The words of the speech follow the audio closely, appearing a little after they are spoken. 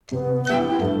Do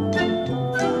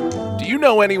you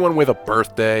know anyone with a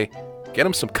birthday? Get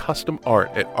them some custom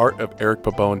art at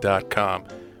artofericpabone.com.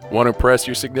 Want to impress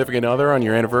your significant other on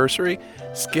your anniversary?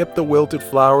 Skip the wilted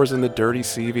flowers and the dirty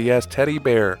CVS teddy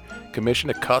bear. Commission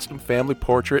a custom family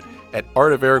portrait at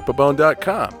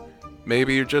artofericpabone.com.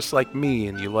 Maybe you're just like me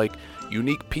and you like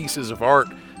unique pieces of art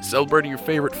celebrating your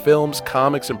favorite films,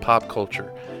 comics, and pop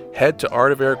culture. Head to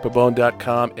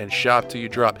artofericpabone.com and shop till you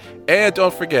drop. And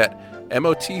don't forget,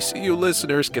 MOTCU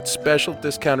listeners get special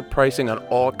discounted pricing on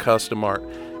all custom art.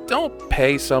 Don't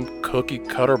pay some cookie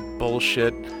cutter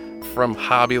bullshit from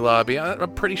Hobby Lobby.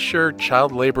 I'm pretty sure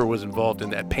child labor was involved in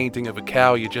that painting of a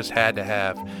cow you just had to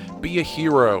have. Be a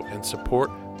hero and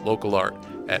support local art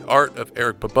at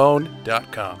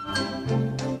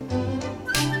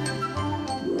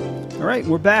artofericpabone.com. All right,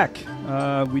 we're back.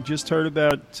 We just heard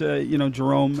about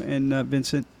Jerome and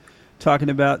Vincent talking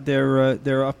about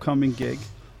their upcoming gig.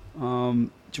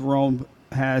 Jerome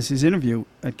has his interview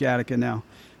at Gattaca now.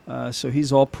 So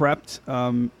he's all prepped.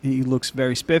 He looks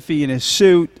very spiffy in his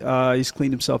suit. He's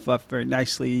cleaned himself up very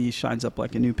nicely. He shines up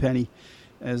like a new penny,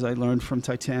 as I learned from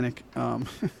Titanic.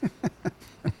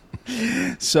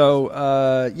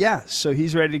 So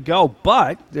he's ready to go.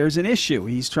 But there's an issue.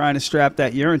 He's trying to strap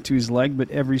that urine to his leg,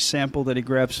 but every sample that he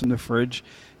grabs from the fridge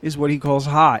is what he calls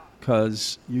hot,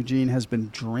 because Eugene has been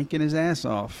drinking his ass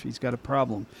off. He's got a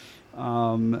problem.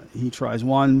 He tries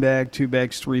 1 bag, 2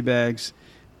 bags, 3 bags.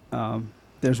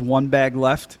 There's 1 bag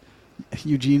left.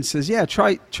 Eugene says, yeah,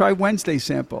 try Wednesday's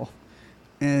sample.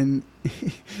 And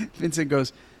Vincent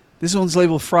goes, this one's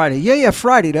labeled Friday. Yeah,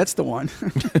 Friday, that's the one.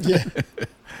 Yeah.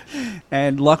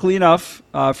 And luckily enough,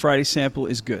 Friday's sample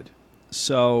is good.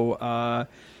 So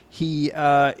he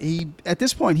at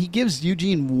this point, he gives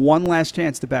Eugene one last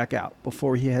chance to back out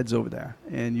before he heads over there.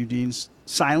 And Eugene's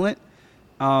silent,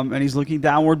 and he's looking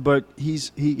downward, but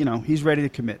he's ready to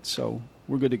commit. So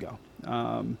we're good to go.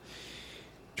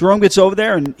 Jerome gets over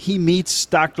there, and he meets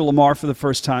Dr. Lamar for the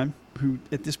first time, who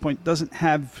at this point doesn't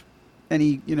have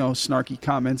any, snarky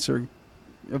comments or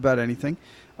about anything.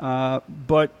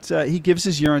 But he gives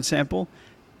his urine sample,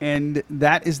 and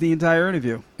that is the entire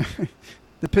interview.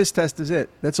 The piss test is it.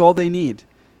 That's all they need.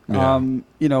 Yeah.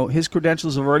 His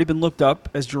credentials have already been looked up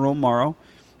as Jerome Morrow,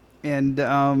 and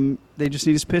they just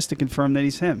need his piss to confirm that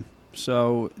he's him.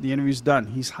 So the interview's done.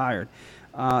 He's hired.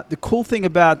 The cool thing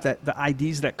about that, the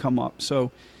IDs that come up. So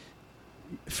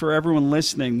for everyone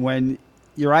listening, when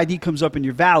your ID comes up and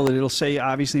you're valid, it'll say,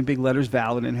 obviously in big letters,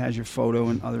 valid, and has your photo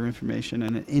and other information,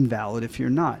 and invalid if you're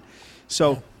not.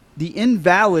 So the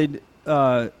invalid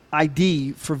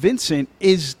ID for Vincent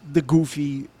is the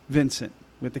goofy Vincent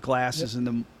with the glasses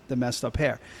and the messed up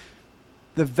hair.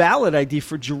 The valid ID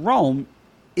for Jerome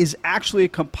is actually a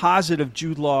composite of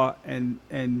Jude Law and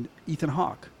Ethan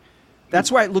Hawke. That's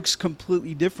why it looks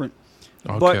completely different.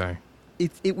 Okay. But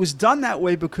it was done that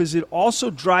way because it also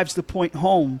drives the point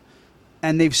home,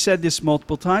 and they've said this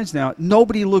multiple times now,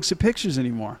 nobody looks at pictures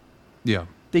anymore. Yeah.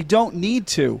 They don't need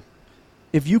to.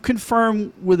 If you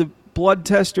confirm with a blood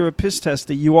test or a piss test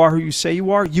that you are who you say you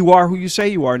are who you say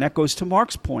you are. And that goes to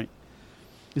Mark's point,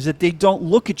 is that they don't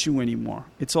look at you anymore.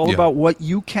 It's all about what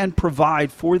you can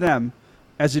provide for them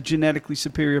as a genetically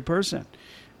superior person.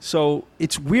 So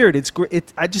it's weird. It's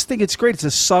great. I just think it's great. It's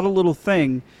a subtle little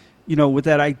thing, with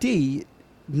that ID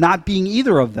not being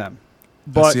either of them.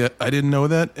 But see, I didn't know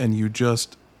that, and you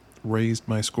just raised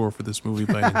my score for this movie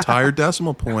by an entire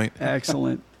decimal point.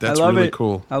 Excellent. That's really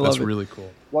cool. That's really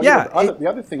cool. Well, the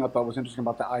other thing I thought was interesting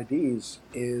about the IDs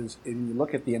is if you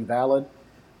look at the invalid,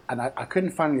 and I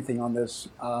couldn't find anything on this,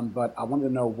 but I wanted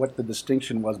to know what the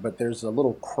distinction was. But there's a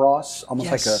little cross,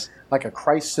 almost like a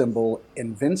Christ symbol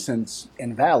in Vincent's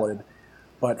invalid.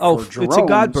 But for Jerome's, it's a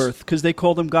God birth because they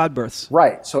call them God births.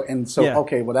 Right.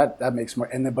 Okay, well that makes more.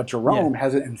 And then, but Jerome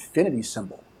has an infinity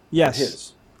symbol. Yes. For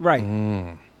his.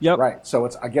 Right. Yep. Right. So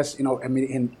it's, I guess,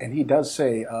 and he does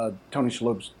say, Tony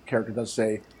Shalhoub's character does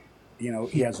say,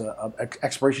 he has a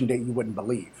expiration date you wouldn't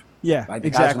believe. Yeah, like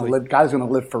exactly. Guy's going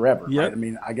to live forever. Yep. Right? I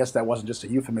mean, I guess that wasn't just a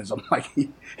euphemism. Like he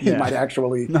might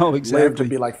actually live to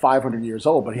be like 500 years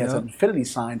old, but he has an infinity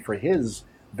sign for his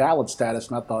valid status.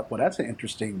 And I thought, well, that's an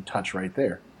interesting touch right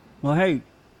there. Well, hey,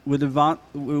 with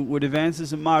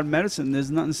advances in modern medicine, there's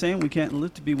nothing saying we can't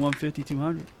live to be 150,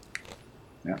 200.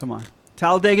 Yeah. Come on.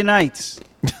 Talladega Nights.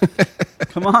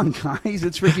 Come on, guys.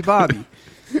 It's Ricky Bobby.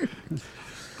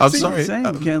 I'm sorry. I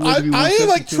am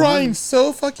like trying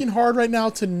so fucking hard right now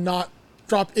to not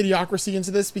drop idiocracy into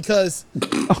this because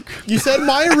you said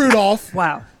Maya Rudolph.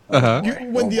 Wow.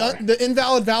 When the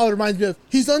invalid valid reminds me of,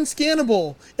 he's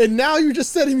unscannable. And now you're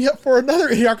just setting me up for another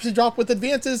idiocracy drop with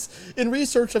advances in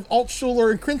research of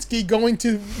Altshuler and Krinsky going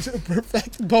to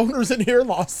perfect boners and hair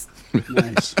loss.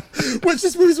 Nice. Which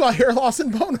this movie's about hair loss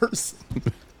and boners.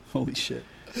 Holy shit.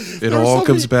 It all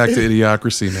comes back to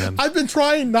Idiocracy, man. I've been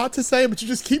trying not to say it, but you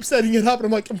just keep setting it up, and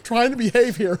I'm like, I'm trying to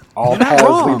behave here. All paths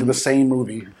lead to the same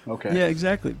movie. Okay. Yeah,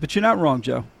 exactly. But you're not wrong,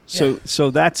 Joe.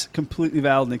 So that's completely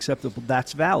valid and acceptable.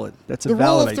 That's valid. That's a valid The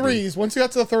rule of idea. threes. Once you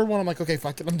got to the third one, I'm like, okay,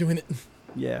 fuck it, I'm doing it.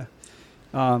 Yeah.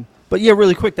 But yeah,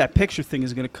 really quick, that picture thing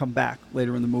is going to come back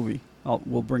later in the movie.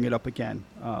 We'll bring it up again,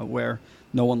 where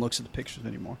no one looks at the pictures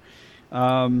anymore.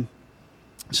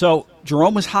 So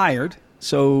Jerome was hired.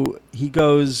 So he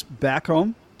goes back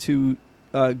home to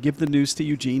give the news to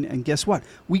Eugene, and guess what?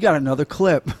 We got another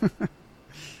clip.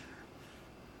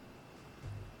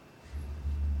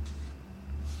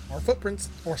 More footprints,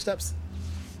 more steps.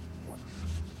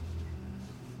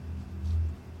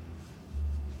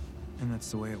 And that's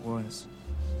the way it was.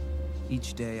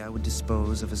 Each day I would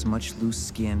dispose of as much loose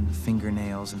skin,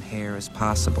 fingernails, and hair as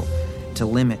possible to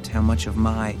limit how much of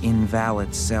my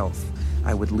invalid self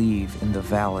I would leave in the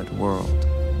valid world.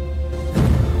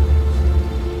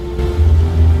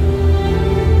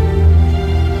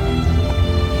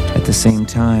 At the same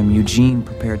time, Eugene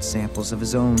prepared samples of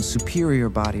his own superior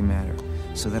body matter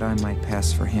so that I might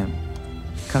pass for him.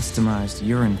 Customized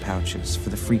urine pouches for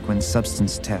the frequent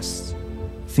substance tests,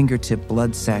 fingertip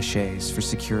blood sachets for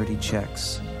security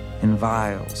checks, and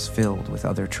vials filled with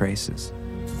other traces.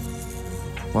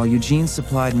 While Eugene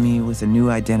supplied me with a new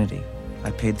identity,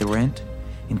 I paid the rent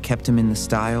and kept him in the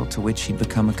style to which he'd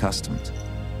become accustomed.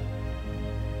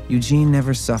 Eugene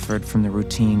never suffered from the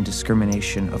routine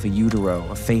discrimination of a utero,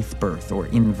 a faith birth, or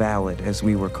invalid, as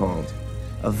we were called.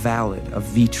 A valid, a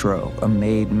vitro, a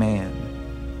made man.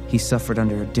 He suffered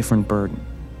under a different burden,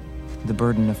 the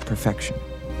burden of perfection.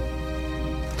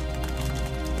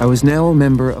 I was now a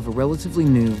member of a relatively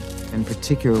new and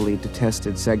particularly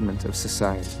detested segment of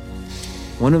society.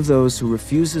 One of those who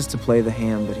refuses to play the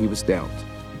hand that he was dealt.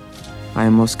 I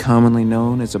am most commonly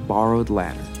known as a borrowed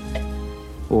ladder,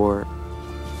 or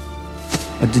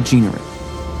a degenerate.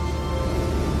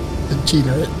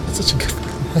 Degenerate. That's such a good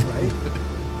one. Right?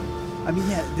 I mean,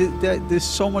 yeah, there's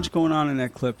so much going on in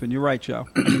that clip, and you're right, Joe.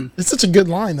 I mean, It's such a good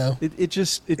line, though. it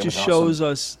just was shows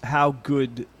us how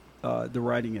good the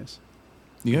writing is.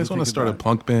 You guys want to start a about it.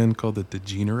 punk band called the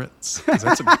Degenerates? 'Cause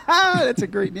that's a That's a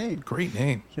great name. great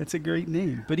name. That's a great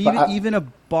name. But But even a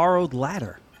borrowed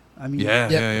ladder. I mean,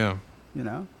 Yeah. you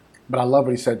know. But I love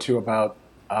what he said too about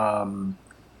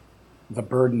the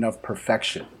burden of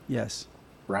perfection, Yes.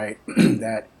 right?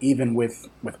 That even with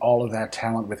all of that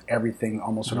talent, with everything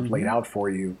almost sort of laid out for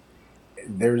you,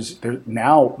 there's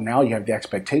now you have the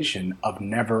expectation of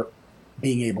never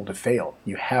being able to fail.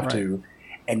 You have to,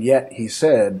 and yet he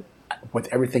said, with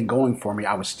everything going for me,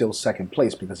 I was still second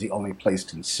place because he only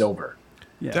placed in silver.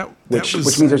 Yeah. Which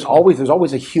means there's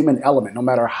always a human element, no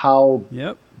matter how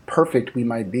Yep. perfect we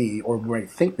might be or we might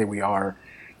think that we are.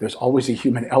 There's always a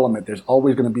human element. There's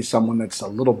always going to be someone that's a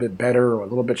little bit better or a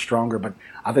little bit stronger. But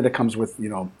I think it comes with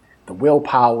the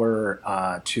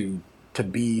willpower to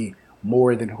be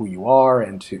more than who you are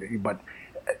and to. But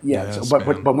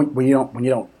when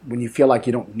you feel like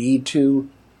you don't need to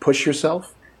push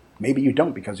yourself, maybe you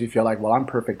don't because you feel like, well, I'm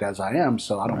perfect as I am,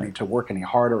 so I don't need to work any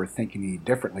harder or think any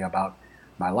differently about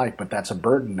my life. But that's a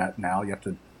burden that now you have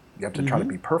to try to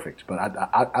be perfect. But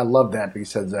I love that he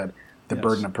says that the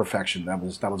burden of perfection. That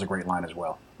was a great line as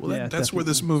well. Well, Yeah, that's where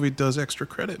this movie does extra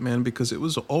credit, man, because it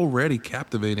was already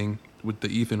captivating with the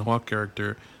Ethan Hawke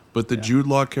character, but the Jude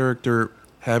Law character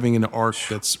having an arc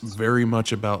that's very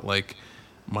much about like,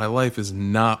 my life is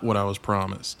not what I was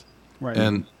promised, Right.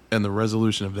 and the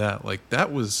resolution of that, like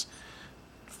that was,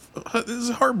 this is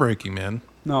heartbreaking, man.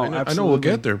 No, I know we'll absolutely.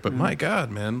 get there, but my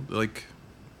God, man, like,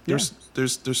 there's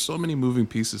so many moving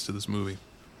pieces to this movie.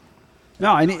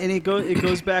 No, and it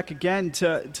goes back again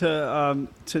to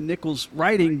Nichols'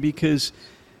 writing because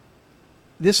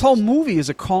this whole movie is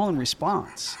a call and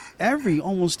response.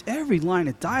 Almost every line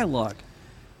of dialogue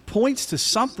points to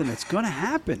something that's going to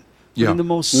happen in the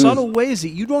most subtle ways that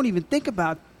you don't even think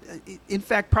about. In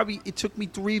fact, probably it took me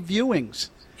 3 viewings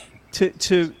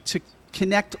to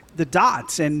connect the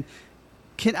dots, and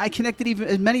I connected even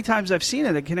as many times I've seen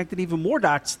it. I connected even more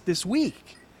dots this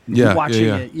week. Watching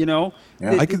it, Yeah.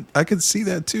 I could see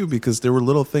that too because there were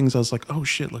little things I was like, oh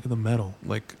shit, look at the metal.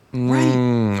 Like,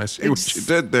 I see what you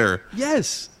did there.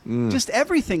 Yes, just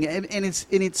everything, and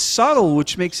it's subtle,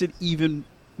 which makes it even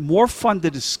more fun to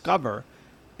discover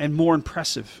and more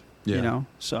impressive. Yeah.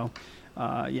 So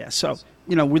So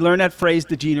we learned that phrase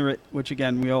degenerate, which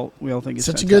again we all think is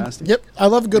Such fantastic. a good. Yep, I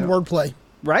love a good wordplay.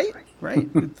 Right.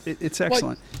 It's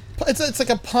excellent. It's like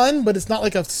a pun, but it's not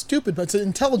like a stupid, but it's an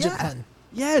intelligent pun.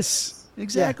 Yes,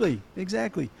 exactly.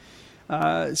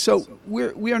 So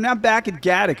we are now back at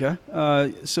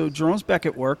Gattaca. So Jerome's back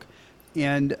at work,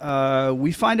 and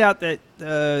we find out that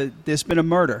there's been a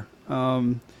murder.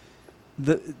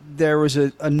 There was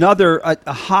a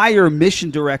higher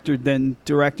mission director than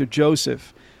Director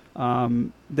Joseph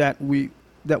that we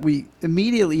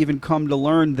immediately even come to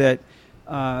learn that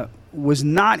was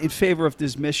not in favor of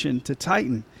this mission to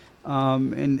Titan.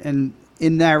 And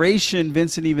in narration,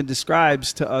 Vincent even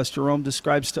Jerome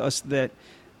describes to us that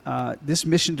this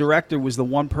mission director was the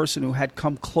one person who had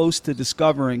come close to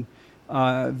discovering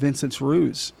Vincent's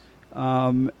ruse.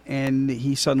 And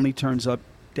he suddenly turns up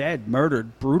dead,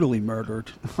 brutally murdered.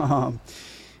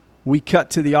 We cut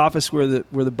to the office where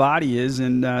the body is,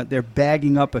 and they're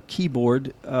bagging up a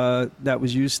keyboard that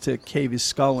was used to cave his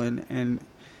skull in, and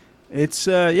it's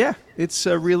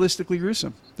realistically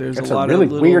gruesome. There's it's a lot really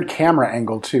of weird camera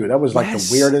angle too. That was like the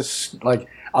weirdest,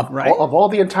 of all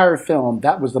the entire film.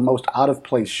 That was the most out of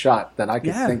place shot that I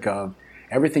could think of.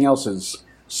 Everything else is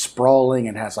sprawling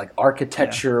and has like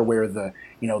architecture where the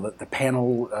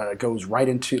panel goes right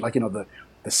into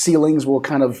the ceilings will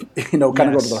kind of go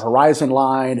to the horizon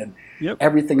line, and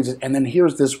everything's. And then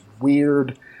here's this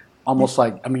weird, almost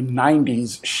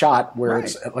 90s shot where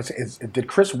did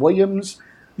Chris Williams?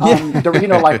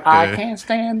 I can't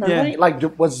stand the rain.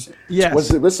 Was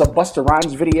this a Busta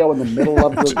Rhymes video in the middle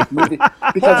of the movie?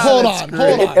 Because hold on.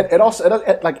 It also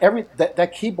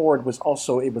that keyboard was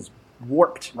also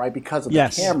warped, right, because of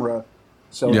the camera.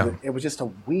 So it was just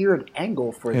a weird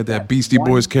angle for it. Had that Beastie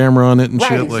Boys camera on it and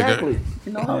shit. Exactly.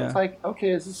 It's like, okay,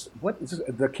 is this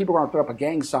the keyboard on throw up a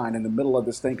gang sign in the middle of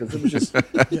this thing? Because it was just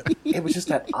it was just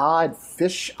that odd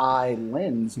fisheye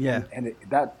lens. Yeah, and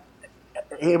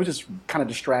it was just kind of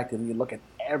distracting. When you look at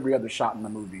every other shot in the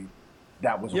movie,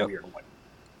 that was a weird one.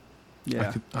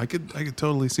 Yeah, I could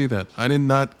totally see that. I did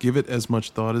not give it as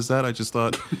much thought as that. I just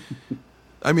thought,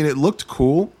 it looked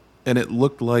cool, and it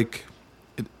looked like,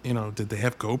 did they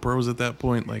have GoPros at that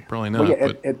point? Probably not.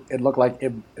 Well, it looked like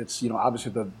it's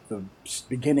obviously the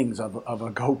beginnings of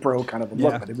a GoPro kind of a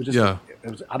look, but it was just it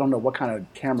was, I don't know what kind of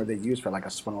camera they used for, like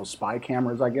one of those spy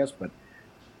cameras, I guess, but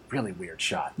really weird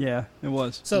shot. Yeah, it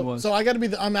was. So I got to be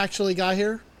the I'm actually guy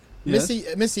here. Yes.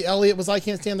 Missy Elliott was I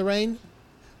Can't Stand the Rain.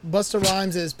 Busta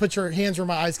Rhymes is Put Your Hands Where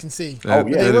My Eyes Can See.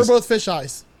 They were both fish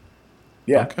eyes.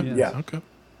 Yeah, okay. Okay.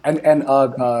 And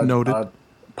noted.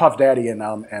 Puff Daddy and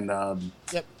Mo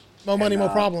Money, Mo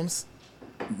Problems.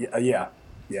 Yeah.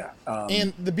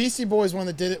 And the Beastie Boys one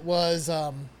that did it was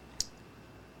it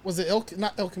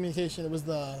not Ill Communication? It was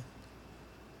the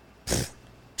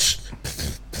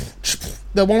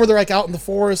one where they're out in the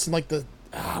forest and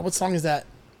what song is that?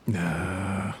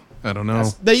 I don't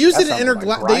know. They used it in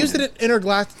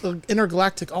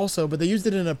Intergalactic also, but they used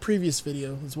it in a previous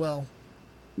video as well.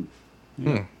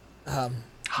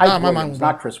 Hype Williams,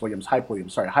 not Chris Williams. Hype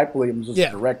Williams. Sorry, Hype Williams was the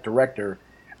director.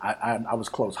 I was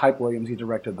close. Hype Williams, he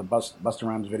directed the Busta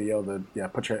Rhymes video, the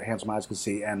Put Your Hands Where My Eyes Can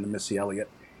See, and the Missy Elliott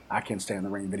I Can't Stand the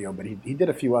Rain video. But he did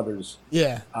a few others.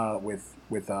 Yeah.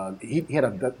 He had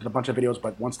a bunch of videos,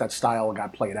 but once that style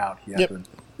got played out, he had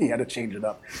to change it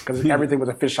up because everything was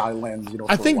a fisheye lens.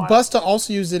 I think Busta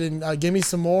also used it in Give Me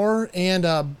Some More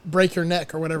and Break Your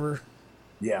Neck or whatever.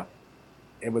 Yeah,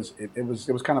 it was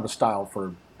kind of a style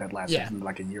for that lasted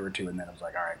like a year or two, and then it was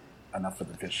like, all right, enough for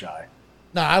the fisheye.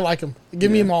 Nah, I like them.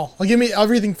 Give me them all. Give me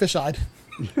everything fish-eyed.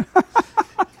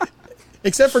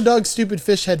 Except for Doug's stupid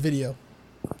fish head video.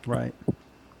 Right.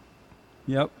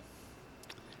 Yep.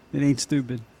 It ain't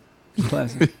stupid. It's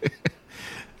classic.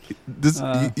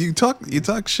 You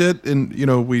talk shit,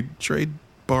 and we trade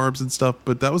barbs and stuff,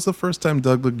 but that was the first time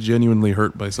Doug looked genuinely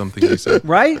hurt by something he said.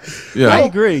 Right? Yeah. I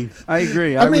agree.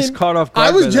 I was caught off guard.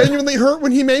 I was genuinely hurt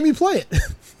when he made me play it.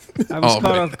 I was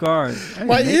caught off guard.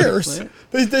 My ears.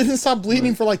 They didn't stop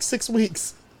bleeding for 6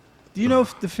 weeks. Do you know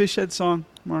the Fish Head song,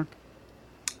 Mark?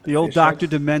 The old Dr.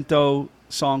 Demento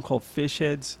song called Fish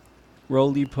Heads.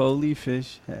 Roly-poly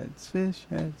fish heads, fish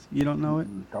heads. You don't know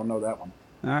it? Don't know that one.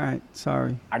 All right,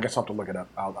 sorry. I guess I'll have to look it up.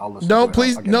 I'll listen. No, to it.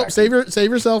 please, no. Save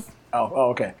yourself. Oh,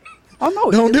 okay. Oh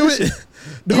no! Don't do it.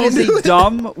 It is a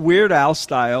dumb Weird Al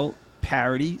style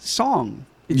parody song.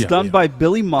 It's done by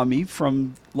Billy Mummy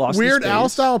from Lost in Space. Weird Al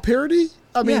style parody?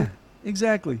 I mean,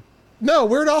 exactly. No,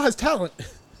 Weird Al has talent.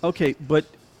 Okay, but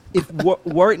if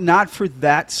were it not for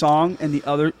that song and the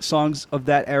other songs of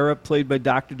that era played by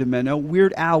Dr. Demento,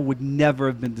 Weird Al would never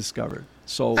have been discovered.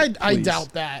 So I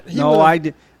doubt that.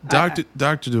 Dr.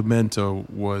 Demento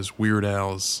was Weird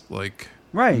Al's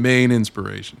Right. main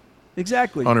inspiration.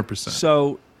 Exactly. 100%.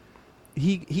 So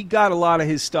he got a lot of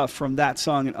his stuff from that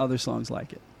song and other songs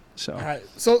like it. So All right.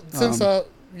 So since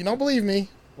you don't believe me,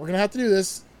 we're gonna have to do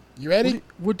this. You ready?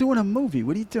 we're doing a movie.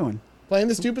 What are you doing? Playing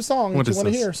the stupid song What that you is want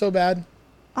to this? hear so bad.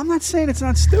 I'm not saying it's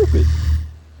not stupid.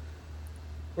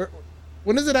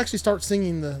 When does it actually start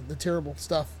singing the terrible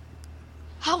stuff?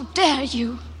 How dare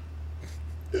you?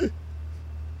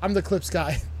 I'm the clips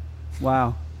guy.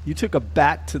 Wow. You took a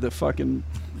bat to the fucking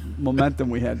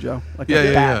momentum we had, Joe. Like Yeah, a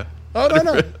yeah, bat. Oh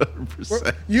no!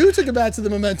 100%. You took it back to the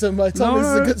momentum by telling me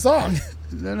this is a good song.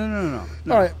 No.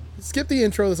 All right, skip the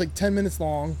intro. That's like 10 minutes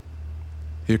long.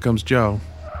 Here comes Joe.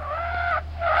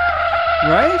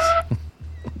 Right?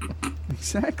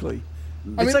 Exactly.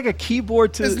 I It's mean, like a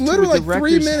keyboard to It's to a literally like 3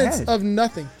 director's minutes head. of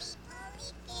nothing.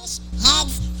 Fish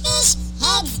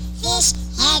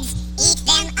heads, eat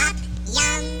them up,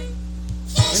 yum.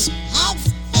 Fish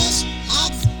heads,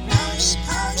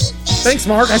 roly-poly fish. Thanks,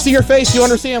 Mark. I see your face. You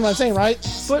understand what I'm saying, right?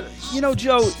 But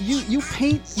Joe, you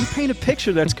paint a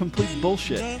picture that's complete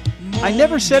bullshit. I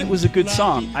never said it was a good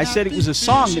song. I said it was a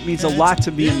song that means a lot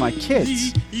to me and my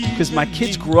kids because my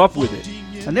kids grew up with it.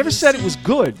 I never said it was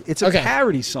good. It's a Okay.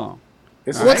 parody song.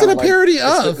 It's What's kinda it a parody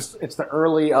of? It's the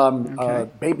early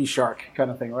Baby Shark kind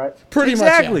of thing, right? Pretty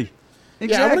Exactly. much.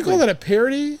 Yeah, I'm gonna call that a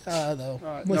parody, though.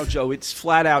 No, Joe, it's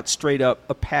flat out, straight up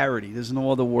a parody. There's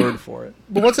no other word for it.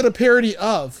 But what's it a parody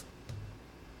of?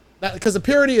 Because a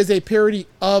parody is a parody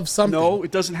of something. No,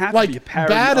 it doesn't have like to be a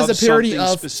parody Bad of is a parody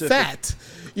something of specific. Fat.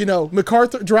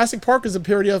 Jurassic Park is a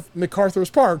parody of MacArthur's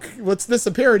Park. What's this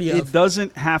a parody of? It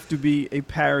doesn't have to be a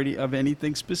parody of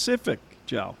anything specific,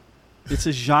 Joe. It's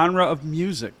a genre of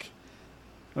music.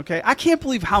 Okay? I can't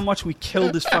believe how much we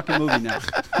killed this fucking movie now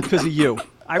because of you.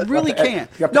 I really can't.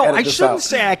 you have to No, edit I this shouldn't out.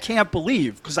 say I can't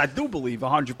believe because I do believe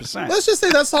 100%. Let's just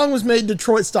say that song was made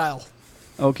Detroit style.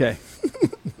 Okay.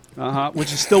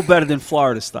 Which is still better than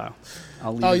Florida style.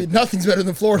 I'll leave Oh, it. nothing's better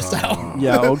than Florida style.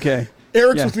 Yeah, okay.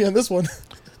 Eric's Yeah. with me on this one.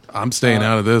 I'm staying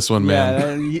out of this one,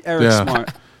 man. Yeah, Eric's Yeah.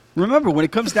 smart. Remember, when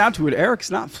it comes down to it, Eric's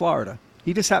not in Florida.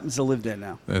 He just happens to live there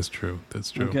now. That's true.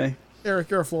 That's true. Okay?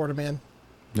 Eric, you're a Florida man.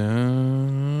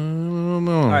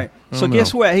 No. All right. So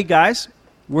guess what? Hey, guys,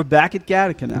 we're back at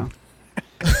Gattaca now.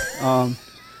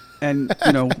 And,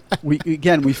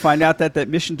 we find out that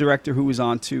mission director who was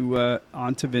on to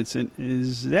Vincent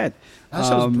is dead. That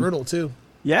shit was brutal, too.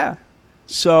 Yeah.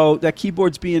 So that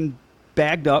keyboard's being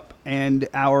bagged up, and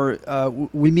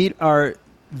we meet our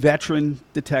veteran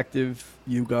detective,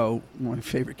 Hugo, my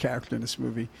favorite character in this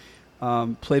movie,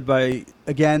 played by,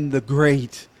 again, the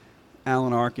great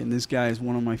Alan Arkin. This guy is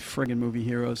one of my friggin' movie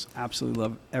heroes. Absolutely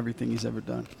love everything he's ever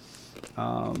done.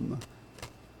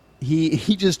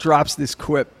 He just drops this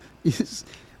quip.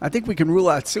 I think we can rule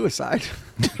out suicide,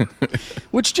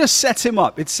 which just sets him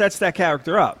up. It sets that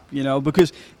character up,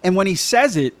 and when he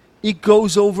says it, it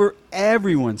goes over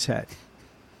everyone's head.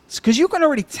 Because you can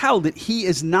already tell that he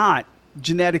is not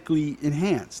genetically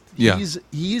enhanced. Yeah.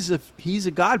 He's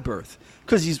a god birth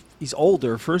because he's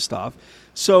older, first off.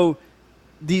 So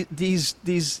these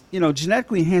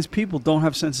genetically enhanced people don't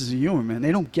have senses of humor, man.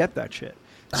 They don't get that shit.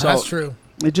 So That's true.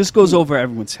 it just goes over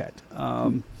everyone's head.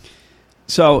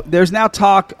 So there's now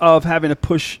talk of having to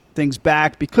push things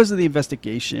back because of the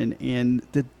investigation, and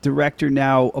the director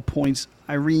now appoints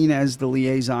Irene as the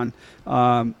liaison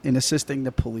in assisting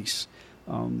the police.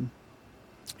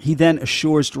 He then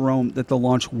assures Jerome that the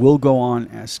launch will go on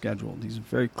as scheduled. He's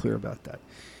very clear about that.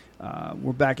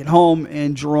 We're back at home,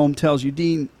 and Jerome tells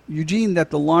Eugene that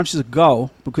the launch is a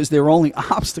go because their only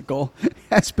obstacle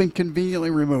has been conveniently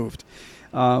removed.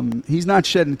 He's not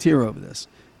shedding a tear over this.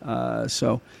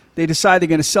 So they decide they're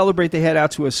going to celebrate. They head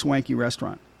out to a swanky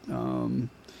restaurant.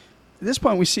 At this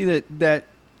point, we see that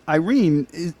Irene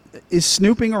is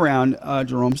snooping around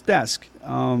Jerome's desk.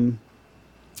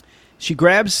 She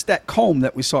grabs that comb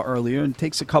that we saw earlier and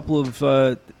takes a couple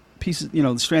of pieces,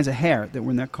 the strands of hair that were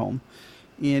in that comb,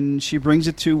 and she brings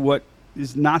it to what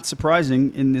is not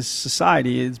surprising in this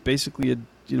society. It's basically a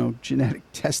genetic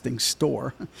testing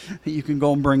store. You can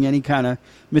go and bring any kind of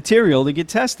material to get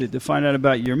tested to find out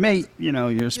about your mate,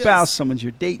 your spouse, someone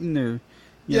you're dating, or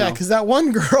Because that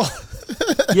one girl.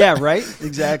 Yeah, right.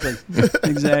 Exactly.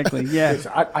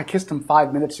 Yeah. I kissed him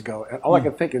 5 minutes ago, and all I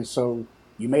could think is, so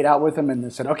you made out with him and then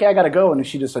said, okay, I got to go. And then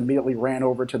she just immediately ran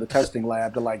over to the testing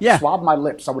lab to swab my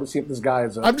lips. I want to see if this guy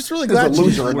is I'm just really is glad a she-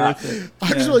 loser or not.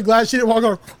 I'm just really glad she didn't walk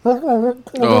on. Oh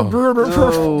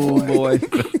boy.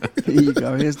 Here you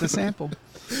go. Here's the sample.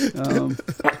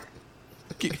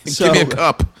 Give me a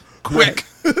cup. Quick.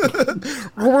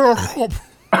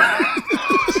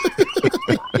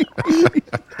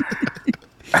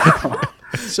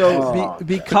 So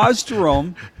because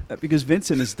because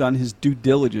Vincent has done his due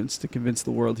diligence to convince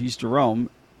the world he's Jerome,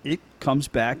 it comes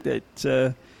back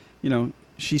that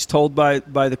she's told by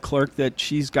the clerk that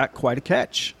she's got quite a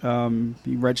catch.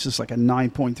 He registers like a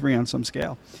 9.3 on some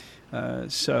scale.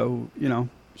 So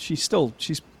she's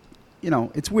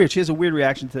it's weird. She has a weird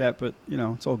reaction to that, but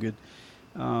it's all good.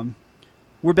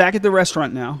 We're back at the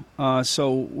restaurant now,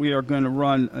 so we are going to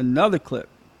run another clip.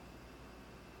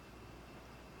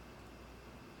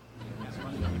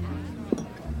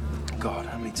 God,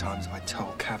 how many times have I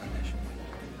told Cavendish?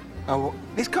 Oh, well,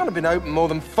 this can't have been open more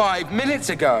than 5 minutes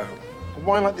ago. A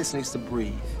wine like this needs to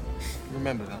breathe.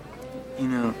 Remember that. You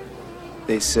know,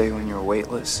 they say when you're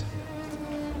weightless,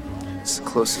 it's the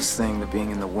closest thing to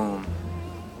being in the womb.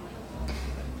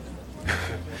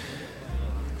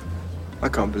 I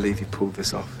can't believe you pulled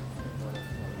this off.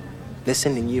 They're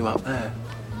sending you up there.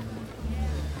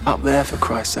 Up there, for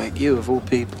Christ's sake, you of all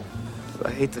people. I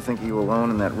hate to think of you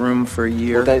alone in that room for a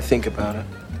year. Well, don't think about it.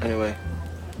 Anyway,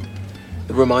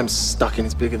 the room I'm stuck in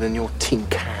is bigger than your tin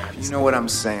cans. You know what I'm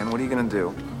saying. What are you gonna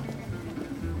do?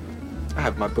 I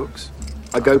have my books.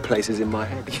 I go places in my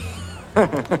head.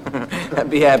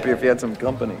 I'd be happier if you had some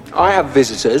company. I have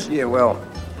visitors. Yeah, well,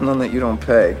 none that you don't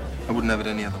pay. I wouldn't have it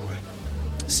any other way.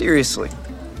 Seriously.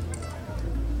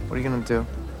 What are you gonna do?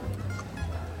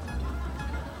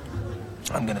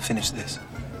 I'm gonna finish this.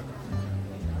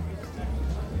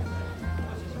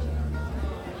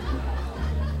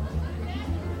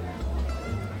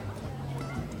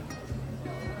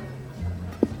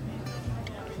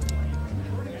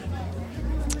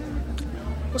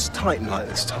 What's Titan like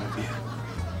this time of year?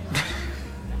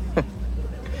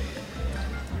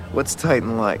 What's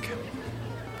Titan like?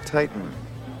 Titan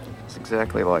is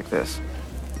exactly like this.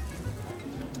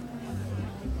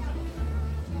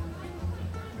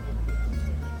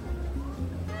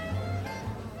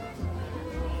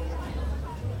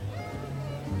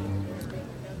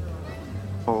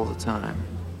 All the time.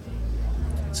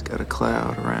 It's got a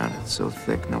cloud around it so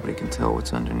thick nobody can tell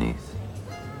what's underneath.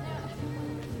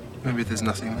 Maybe there's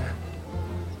nothing there.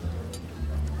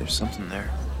 There's something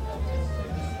there.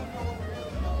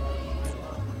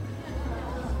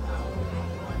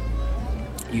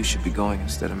 You should be going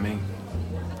instead of me.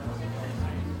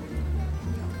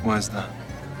 Why's that?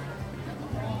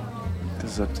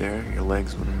 Because up there, your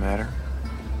legs wouldn't matter.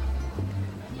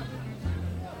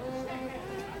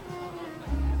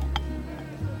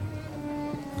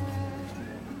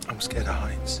 I'm scared of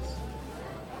heights.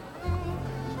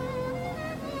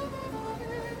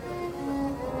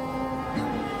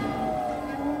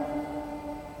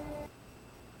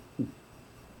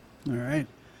 All right.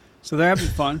 So they're having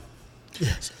fun.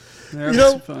 Yes. They're having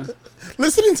some fun.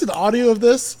 Listening to the audio of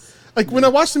this, like when I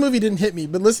watched the movie, it didn't hit me,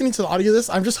 but listening to the audio of this,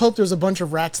 I just hope there's a bunch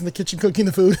of rats in the kitchen cooking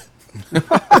the food.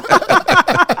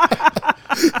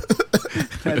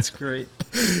 That's great.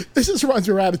 This just reminds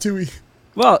me of Ratatouille.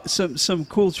 Well, some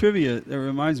cool trivia that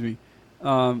reminds me.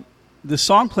 The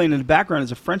song playing in the background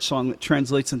is a French song that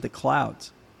translates into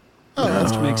clouds.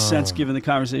 Which makes sense given the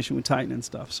conversation with Titan and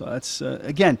stuff. So that's,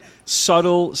 again,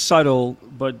 subtle,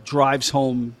 but drives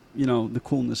home, the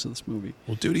coolness of this movie.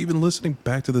 Well, dude, even listening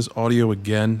back to this audio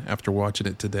again after watching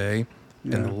it today,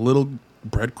 and the little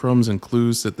breadcrumbs and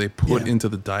clues that they put into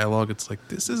the dialogue, it's like,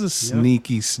 this is a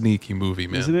sneaky movie,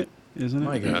 man. Isn't it?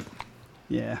 My God.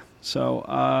 Yeah.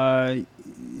 So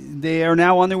they are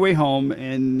now on their way home,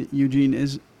 and Eugene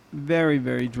is very,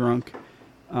 very drunk.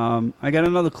 I got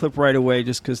another clip right away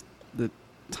just because the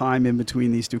time in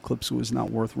between these two clips was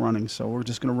not worth running. So we're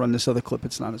just going to run this other clip.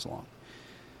 It's not as long.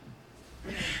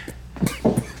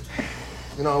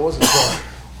 I wasn't drunk.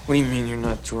 What do you mean you're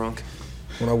not drunk?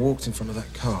 When I walked in front of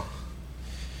that car,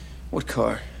 What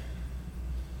car?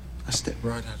 I stepped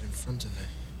right out in front of it.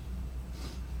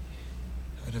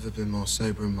 I've never been more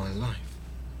sober in my life.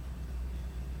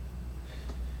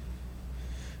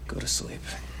 Go to sleep.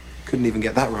 Couldn't even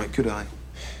get that right, could I?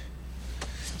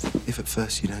 If at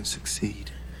first you don't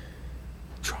succeed,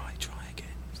 try again.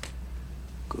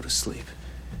 Go to sleep.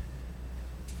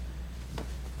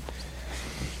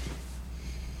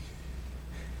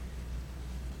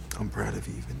 I'm proud of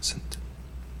you, Vincent.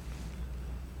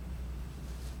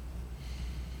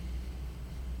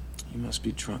 You must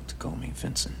be drunk to call me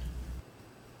Vincent.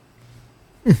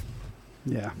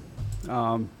 Yeah.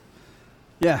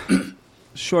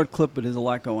 Short clip, but there's a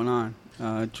lot going on.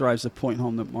 It drives the point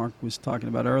home that Mark was talking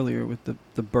about earlier with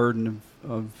the burden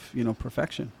of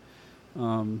perfection.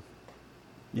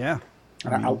 Yeah.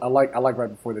 I like right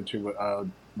before the two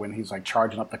when he's like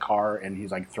charging up the car and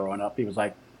he's like throwing up. He was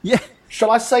like, Yeah.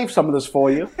 "Shall I save some of this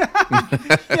for you?"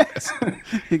 Yes.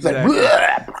 Exactly.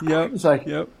 Like, Yep. It's like,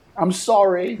 Yep. I'm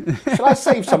sorry. Shall I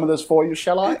save some of this for you?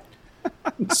 Shall I?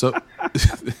 So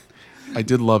I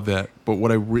did love that, but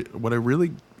what I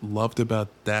really loved about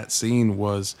that scene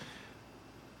was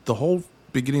the whole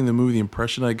beginning of the movie. The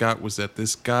impression I got was that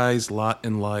this guy's lot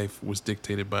in life was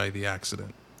dictated by the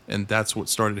accident, and that's what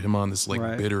started him on this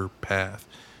Right. bitter path.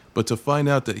 But to find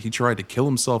out that he tried to kill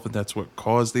himself and that's what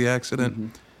caused the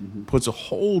accident puts a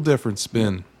whole different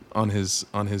spin on his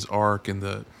arc, and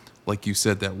the, like you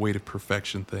said, that weight of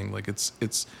perfection thing. Like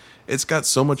it's got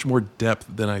so much more depth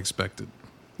than I expected.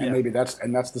 And maybe that's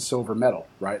the silver medal,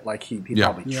 right? Like he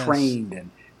Yeah. probably trained and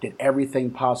did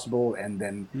everything possible, and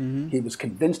then he was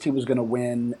convinced he was going to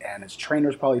win, and his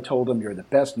trainers probably told him, "You're the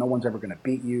best. No one's ever going to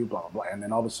beat you." Blah blah blah. And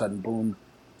then all of a sudden, boom,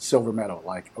 silver medal.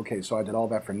 Like, okay, so I did all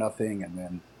that for nothing, and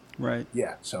then Right.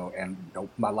 yeah. So and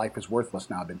my life is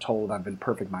worthless now. I've been told I've been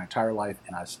perfect my entire life,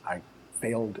 and I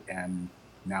failed, and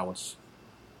now it's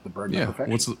the burden of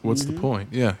perfection. What's the point?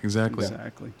 Yeah, exactly.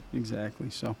 Exactly.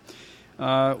 So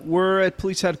we're at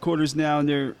police headquarters now,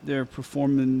 and they're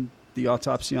performing the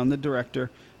autopsy on the director.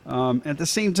 At the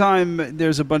same time,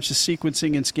 there's a bunch of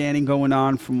sequencing and scanning going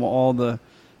on from all the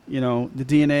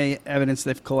DNA evidence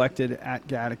they've collected at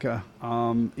Gattaca,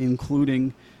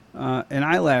 including an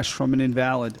eyelash from an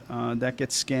invalid that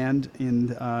gets scanned, and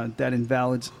that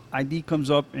invalid's ID comes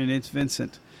up, and it's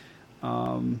Vincent.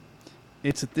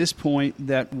 It's at this point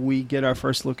that we get our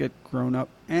first look at grown-up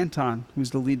Anton, who's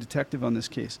the lead detective on this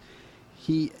case.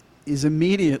 He is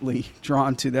immediately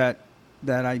drawn to that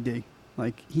ID.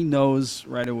 Like, he knows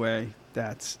right away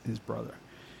that's his brother.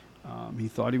 He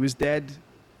thought he was dead,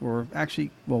 or actually,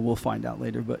 well, we'll find out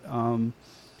later. But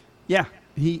yeah,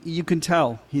 you can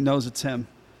tell he knows it's him,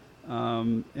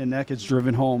 and that gets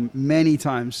driven home many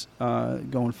times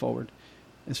going forward,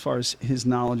 as far as his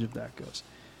knowledge of that goes.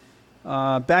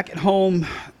 Back at home,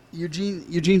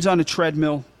 Eugene's on a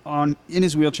treadmill, in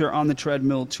his wheelchair on the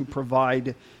treadmill, to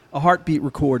provide a heartbeat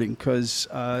recording, because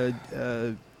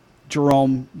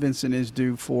Jerome Vincent is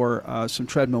due for some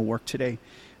treadmill work today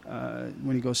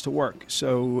when he goes to work.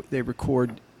 So they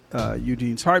record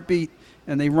Eugene's heartbeat,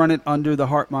 and they run it under the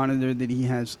heart monitor that he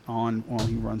has on while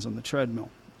he runs on the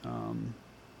treadmill.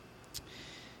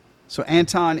 So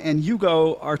Anton and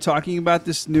Hugo are talking about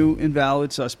this new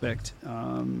invalid suspect.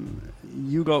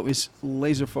 Hugo is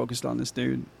laser focused on this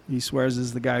dude. He swears this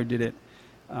is the guy who did it.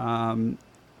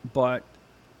 But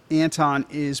Anton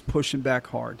is pushing back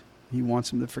hard. He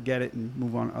wants him to forget it and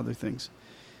move on to other things,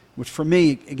 which for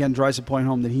me, again, drives the point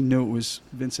home that he knew it was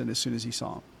Vincent as soon as he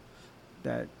saw him.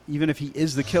 That even if he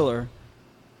is the killer,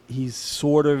 he's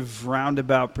sort of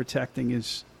roundabout protecting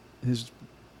his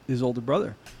older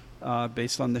brother,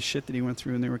 based on the shit that he went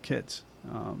through when they were kids.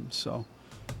 So,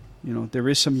 there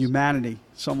is some humanity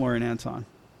somewhere in Anton,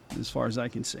 as far as I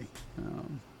can see.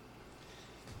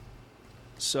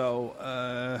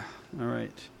 All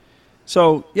right.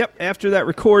 So, yep, after that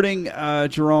recording,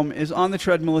 Jerome is on the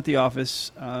treadmill at the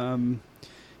office.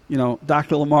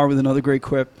 Dr. Lamar with another great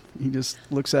quip. He just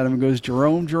looks at him and goes,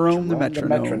 Jerome, the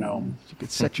metronome. You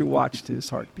could set your watch to his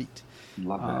heartbeat.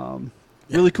 Love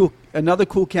that. Really cool. Another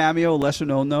cool cameo, lesser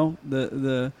known though.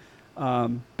 The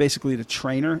basically the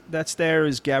trainer that's there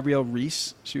is Gabrielle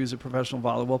Reese. She was a professional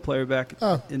volleyball player back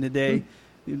in the day,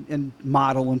 and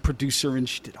model and producer, and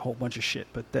she did a whole bunch of shit.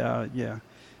 But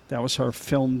that was her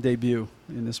film debut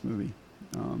in this movie.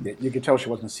 You could tell she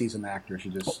wasn't a seasoned actor. She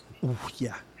just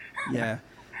yeah.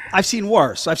 I've seen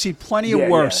worse. I've seen plenty of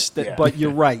worse. But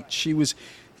you're right.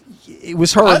 It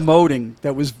was her emoting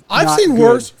that was. I've not seen good.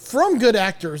 worse from good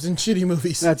actors in shitty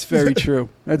movies. That's very true.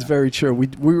 That's very true.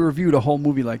 We reviewed a whole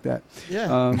movie like that.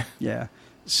 Yeah. Yeah.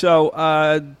 So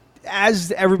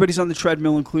as everybody's on the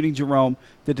treadmill, including Jerome,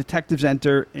 the detectives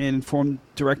enter and inform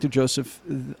Director Joseph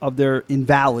of their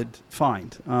invalid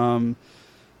find.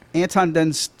 Anton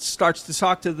then starts to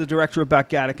talk to the director about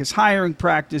Gattaca's hiring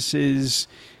practices,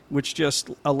 which just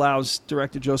allows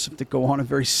Director Joseph to go on a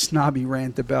very snobby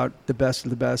rant about the best of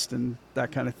the best and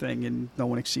that kind of thing, and no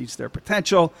one exceeds their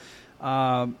potential,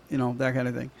 that kind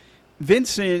of thing.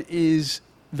 Vincent is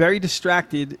very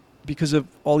distracted because of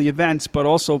all the events, but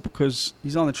also because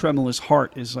he's on the treadmill. His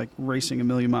heart is like racing a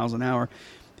million miles an hour.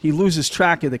 He loses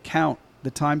track of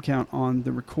the time count on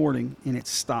the recording, and it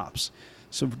stops.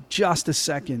 So for just a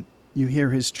second, you hear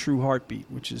his true heartbeat,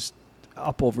 which is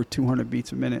up over 200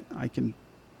 beats a minute. I can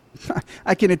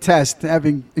attest,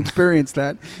 having experienced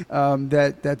that,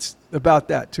 that's about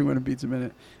that, 200 beats a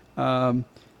minute.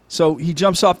 So he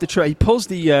jumps off the tray. He pulls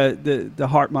the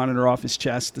heart monitor off his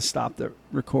chest to stop the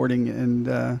recording,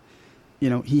 and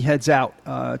he heads out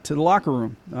to the locker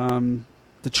room.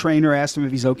 The trainer asked him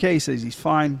if he's okay. He says he's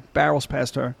fine. Barrels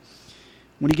past her.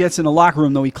 When he gets in the locker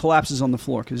room, though, he collapses on the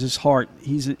floor because his heart,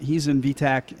 he's in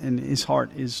VTAC, and his heart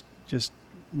is just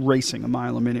racing a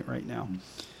mile a minute right now.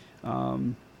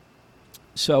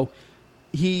 So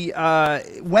he,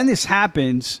 when this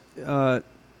happens, so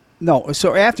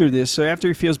after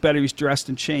he feels better, he's dressed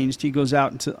and changed, he goes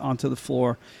out onto the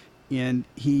floor, and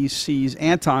he sees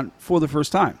Anton for the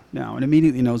first time now, and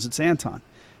immediately knows it's Anton.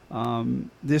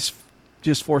 This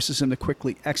just forces him to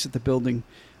quickly exit the building.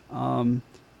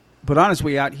 But on his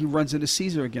way out, he runs into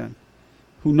Caesar again,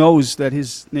 who knows that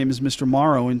his name is Mr.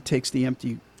 Morrow and takes the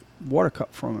empty water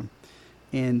cup from him.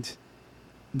 And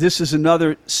this is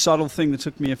another subtle thing that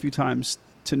took me a few times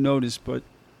to notice, but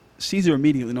Caesar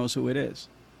immediately knows who it is.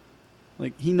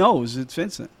 Like, he knows it's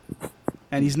Vincent.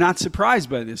 And he's not surprised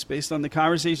by this based on the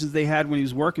conversations they had when he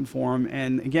was working for him.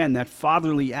 And, again, that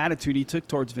fatherly attitude he took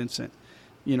towards Vincent,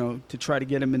 to try to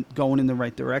get him going in the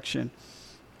right direction.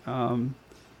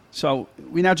 So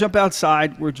we now jump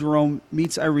outside where Jerome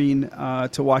meets Irene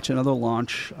to watch another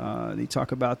launch. They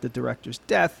talk about the director's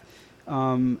death.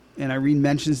 And Irene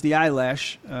mentions the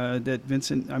eyelash that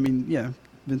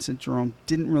Vincent Jerome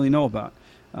didn't really know about.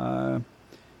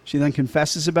 She then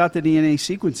confesses about the DNA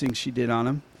sequencing she did on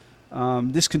him.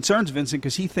 This concerns Vincent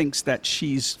because he thinks that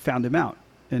she's found him out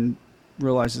and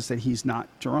realizes that he's not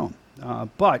Jerome.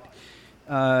 But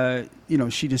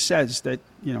she just says that,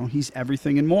 he's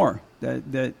everything and more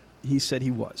that he said he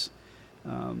was.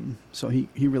 So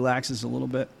he relaxes a little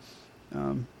bit.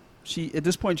 At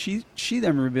this point, she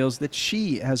then reveals that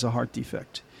she has a heart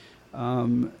defect.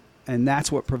 And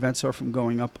that's what prevents her from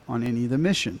going up on any of the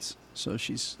missions. So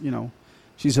she's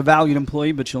a valued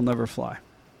employee, but she'll never fly.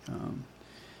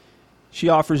 She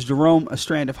offers Jerome a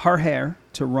strand of her hair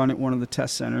to run at one of the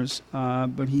test centers,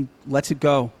 but he lets it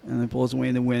go, and it blows away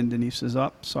in the wind, and he says,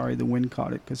 sorry, the wind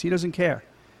caught it, because he doesn't care.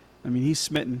 I mean, he's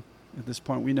smitten at this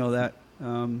point. We know that.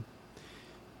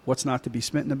 What's not to be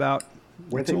smitten about?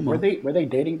 Were they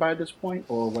dating by this point,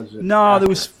 or was it? No, it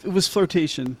was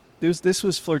flirtation. This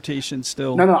was flirtation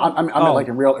still. No, I meant like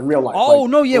in real life. Oh,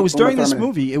 no, yeah, it was during this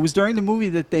movie. It was during the movie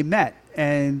that they met,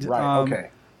 and right, okay.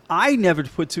 I never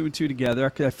put two and two together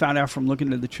because I found out from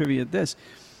looking at the trivia at this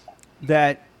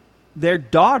that their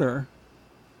daughter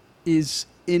is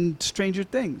in Stranger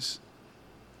Things.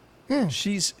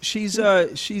 She's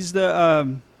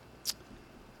the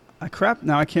crap.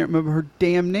 Now I can't remember her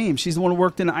damn name. She's the one who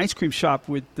worked in an ice cream shop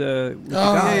with the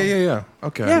guy. Yeah.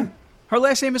 Okay. Yeah, her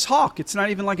last name is Hawk. It's not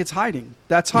even like it's hiding.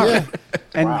 That's her. Yeah.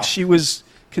 And she was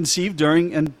conceived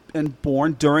during and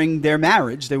born during their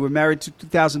marriage. They were married to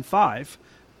 2005.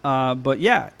 But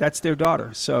yeah, that's their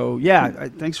daughter. So yeah,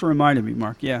 thanks for reminding me,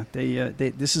 Mark. Yeah, they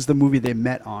this is the movie they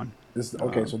met on.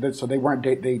 Okay, so they weren't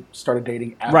they started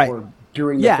dating at work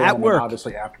during the film, at work. And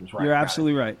obviously afterwards. Right, you're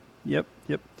absolutely right. Yep.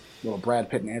 Little Brad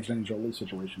Pitt and Angelina Jolie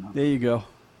situation. Huh? There you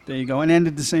go, and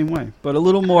ended the same way, but a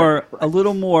little more,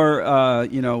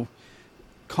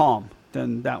 calm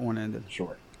than that one ended.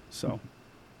 Sure. So,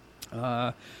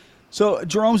 so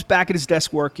Jerome's back at his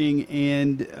desk working,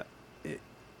 and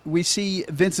we see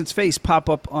Vincent's face pop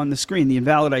up on the screen. The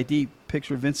invalid ID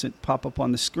picture of Vincent pop up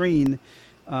on the screen,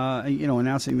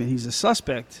 announcing that he's a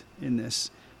suspect in this.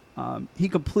 He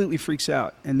completely freaks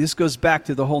out. And this goes back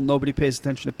to the whole nobody pays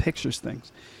attention to pictures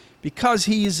things. Because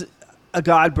he's a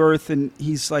god birth and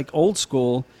he's like old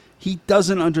school, he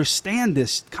doesn't understand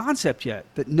this concept yet,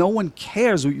 that no one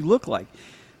cares what you look like.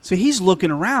 So he's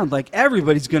looking around like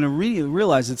everybody's going to really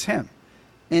realize it's him.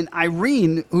 And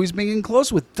Irene, who he's being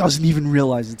close with, doesn't even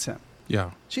realize it's him. Yeah.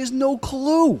 She has no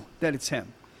clue that it's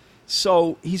him.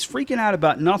 So he's freaking out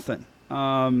about nothing.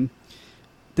 The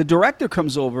director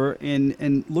comes over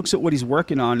and looks at what he's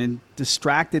working on and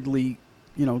distractedly,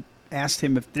 asked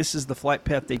him if this is the flight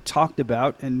path they talked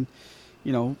about. And,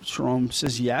 Jerome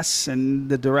says yes. And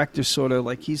the director sort of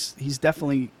like, he's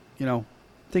definitely,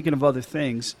 thinking of other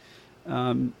things.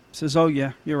 Says, oh,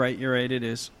 yeah, you're right, it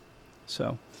is.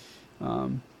 So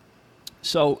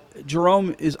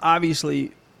Jerome is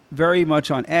obviously very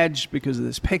much on edge because of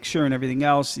this picture and everything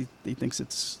else. He thinks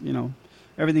it's,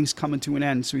 everything's coming to an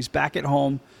end. So he's back at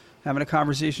home having a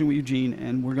conversation with Eugene,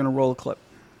 and we're going to roll a clip.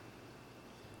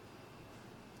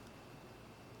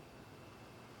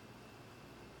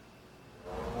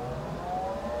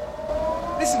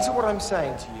 Listen to what I'm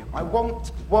saying to you. I want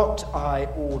what I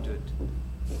ordered.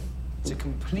 It's a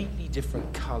completely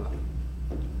different colour.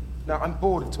 Now, I'm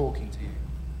bored of talking to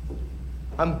you.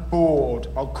 I'm bored.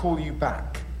 I'll call you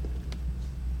back.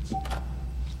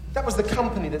 That was the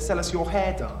company that sell us your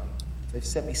hair dye. They've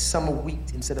sent me summer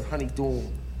wheat instead of honey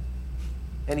dawn.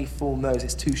 Any fool knows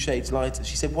it's 2 shades lighter.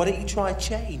 She said, why don't you try a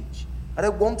change? I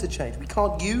don't want a change. We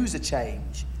can't use a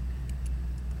change.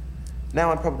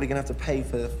 Now I'm probably going to have to pay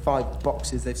for the 5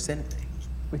 boxes they've sent me.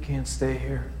 We can't stay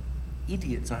here.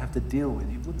 Idiots I have to deal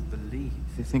with, you wouldn't believe.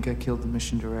 They think I killed the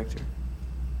mission director.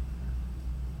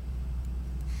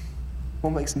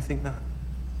 What makes them think that?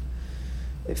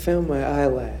 They found my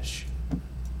eyelash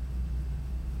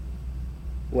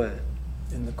Where?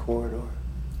 in the corridor.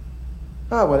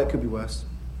 Oh, well, it could be worse.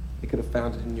 They could have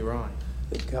found it in your eye.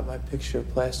 They've got my picture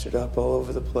plastered up all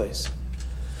over the place.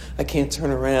 I can't turn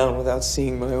around without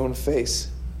seeing my own face.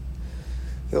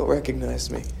 They'll recognize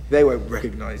me. They won't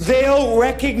recognize you. They'll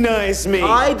recognize me!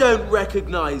 I don't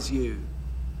recognize you.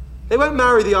 They won't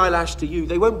marry the eyelash to you.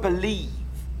 They won't believe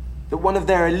that one of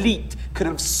their elite could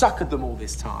have suckered them all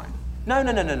this time. No.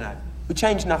 We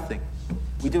change nothing.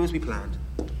 We do as we planned.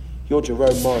 You're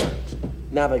Jerome Morrow,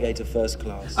 navigator first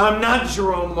class. I'm not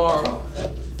Jerome Morrow.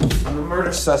 I'm a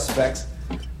murder suspect.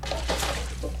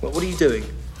 What are you doing?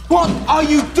 What are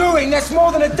you doing? That's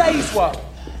more than a day's work.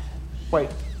 Wait.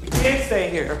 We can't stay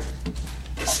here.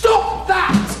 Stop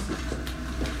that!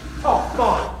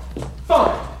 Oh,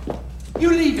 fine. You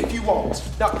leave if you want.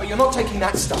 No, but you're not taking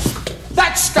that stuff.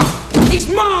 That stuff is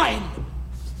mine!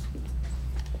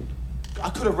 I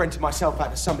could have rented myself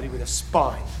out to somebody with a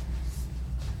spine.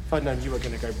 If I'd known you were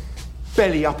going to go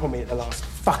belly up on me at the last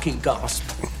fucking gasp.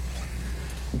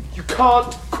 You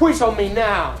can't quit on me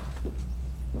now.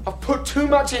 I've put too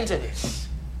much into this.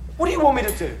 What do you want me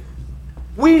to do?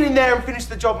 Wheel in there and finish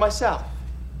the job myself?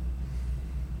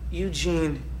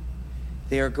 Eugene,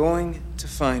 they are going to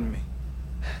find me.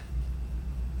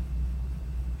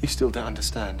 You still don't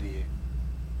understand, do you?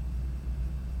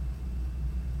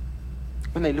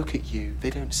 When they look at you, they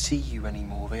don't see you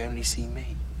anymore. They only see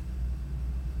me.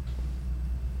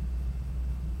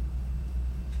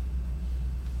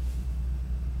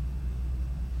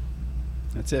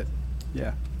 That's it.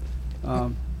 Yeah.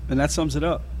 And that sums it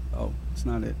up. Oh, it's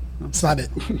not it. No. It's not it.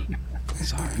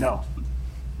 Sorry. No.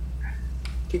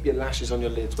 Keep your lashes on your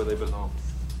lids where they belong.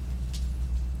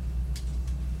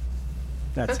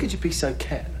 That's How could it. you be so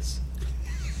careless?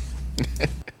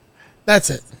 That's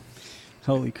it.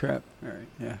 Holy crap. All right.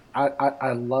 Yeah.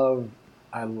 I love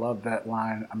that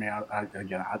line. I mean,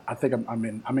 I think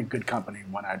I'm in good company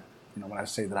when I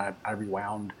say that I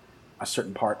rewound a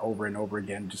certain part over and over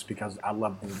again just because I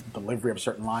love the delivery of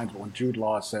certain lines. But when Jude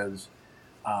Law says,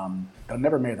 "They'll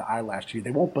never marry the eyelash to you," they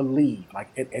won't believe.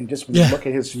 Like it, and just when you look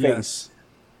at his face,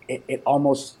 it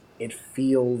almost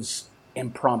feels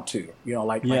impromptu. You know,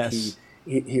 like he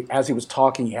as he was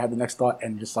talking, he had the next thought,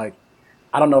 and just like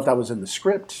I don't know if that was in the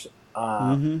script.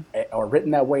 Or written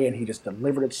that way, and he just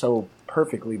delivered it so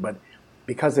perfectly. But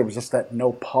because there was just that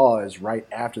no pause right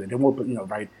after that, they won't,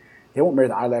 they won't marry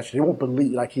the eyelashes. They won't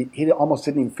believe. Like he almost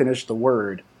didn't even finish the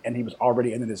word, and he was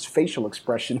already. And then his facial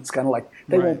expression, it's kind of like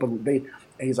they won't believe.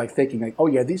 And he's like thinking, like, oh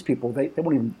yeah, these people, they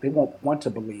won't want to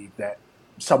believe that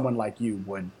someone like you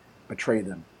would betray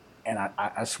them. And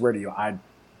I swear to you, I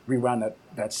rewound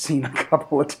that scene a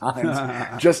couple of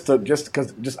times just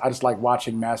because I just like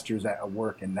watching masters at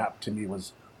work, and that to me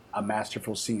was a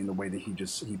masterful scene. The way that he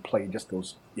played just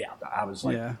those. Yeah, I was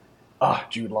like,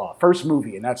 Jude Law, first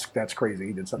movie, and that's crazy.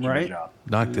 He did such a good job.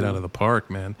 Knocked it out of the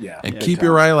park, man. Yeah, and keep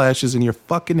your eyelashes in your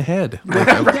fucking head.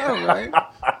 Right?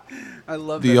 I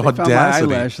love the that. audacity. They found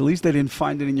my eyelash. At least they didn't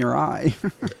find it in your eye.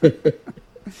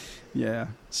 Yeah.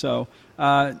 So,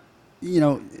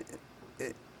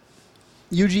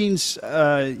 Eugene's,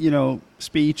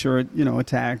 speech or,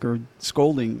 attack or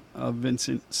scolding of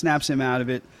Vincent snaps him out of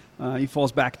it. He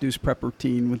falls back into his prep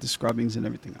routine with the scrubbings and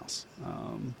everything else.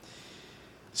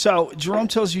 So Jerome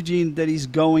tells Eugene that he's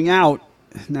going out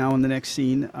now in the next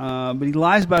scene, but he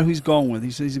lies about who he's going with.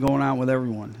 He says he's going out with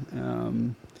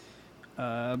everyone.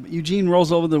 Eugene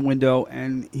rolls over the window,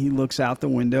 and he looks out the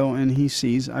window, and he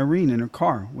sees Irene in her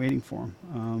car waiting for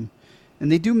him.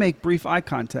 And they do make brief eye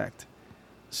contact.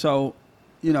 So,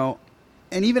 and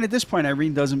even at this point,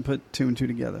 Irene doesn't put two and two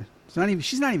together.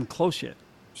 She's not even close yet.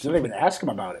 She didn't even ask him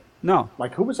about it. No.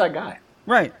 Like, who was that guy?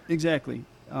 Right, exactly.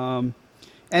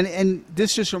 And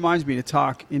this just reminds me to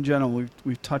talk in general.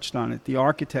 We've touched on it. The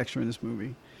architecture in this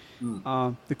movie.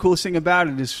 The coolest thing about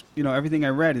it is, everything I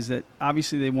read is that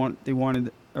obviously they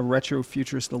wanted a retro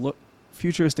futuristic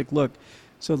look.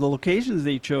 So the locations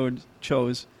they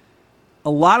chose, a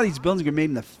lot of these buildings are made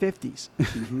in the 50s,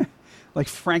 like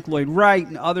Frank Lloyd Wright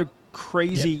and other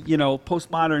crazy,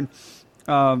 postmodern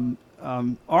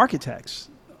architects.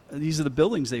 These are the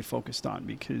buildings they focused on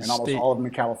because and almost all of them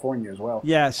in California as well.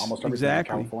 Yes, almost everything in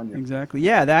California. Exactly.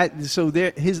 Yeah, so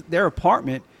their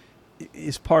apartment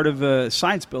is part of a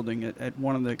science building at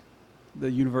one of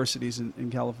the universities in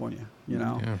California.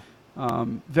 Yeah.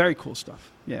 Very cool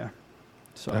stuff. Yeah.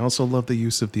 So I also love the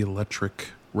use of the electric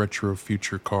retro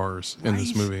future cars in this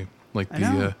Right. movie, like I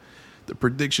know. the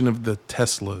prediction of the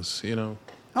Teslas. You know.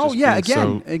 Oh just yeah,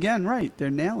 being again, right? They're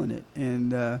nailing it,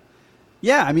 and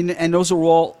yeah, I mean, and those are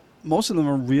all. Most of them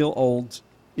are real old.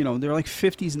 You know, they're like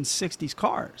 50s and 60s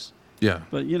cars. Yeah.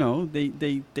 But you know,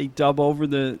 they dub over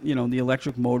the the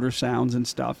electric motor sounds and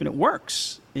stuff, and it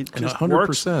works. It And just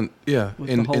 100%. Yeah. with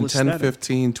In the whole 10, aesthetic.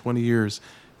 15, 20 years,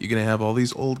 you're going to have all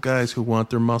these old guys who want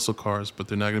their muscle cars, but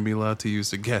they're not going to be allowed to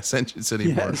use the gas engines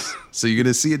anymore. Yes. So you're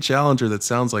going to see a Challenger that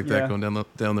sounds like Yeah. that going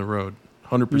down the road.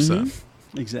 100%.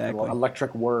 Exactly.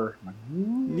 Electric whir.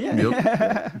 Yeah.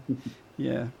 Yep.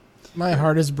 Yeah. My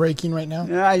heart is breaking right now.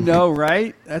 I know,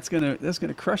 right? That's gonna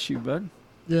crush you, bud.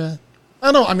 Yeah.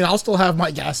 I know. I mean, I'll still have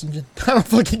my gas engine. I don't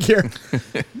fucking care.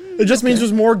 It just means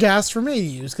there's more gas for me to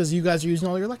use because you guys are using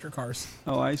all your electric cars.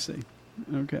 Oh, I see.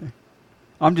 Okay.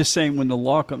 I'm just saying when the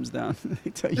law comes down,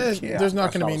 they tell you can't. There's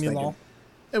not that's going to what be I was any thinking. law.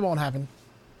 It won't happen.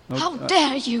 How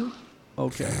dare you?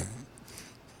 Okay.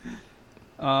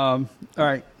 All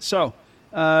right. So,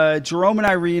 Jerome and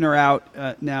Irene are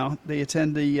out now. They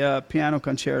attend the piano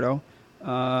concerto,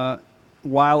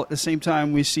 while at the same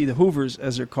time we see the Hoovers,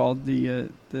 as they're called,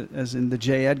 as in the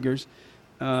J. Edgars.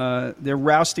 They're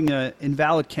rousting an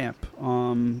invalid camp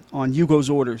on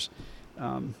Hugo's orders.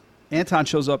 Anton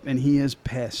shows up and he is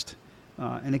pissed,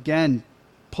 and again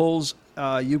pulls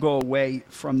Hugo away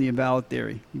from the invalid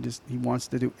theory. He wants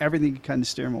to do everything he can to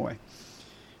steer him away.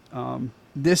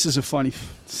 This is a funny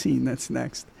scene that's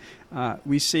next.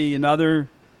 We see another,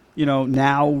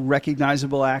 now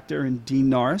recognizable actor in Dean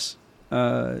Norris.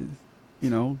 Goddamn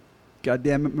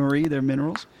it, Marie, they're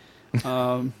minerals.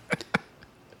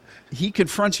 He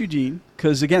confronts Eugene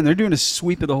because, again, they're doing a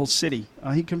sweep of the whole city.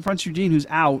 He confronts Eugene, who's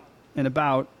out and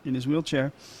about in his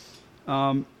wheelchair.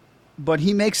 But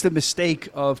he makes the mistake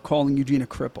of calling Eugene a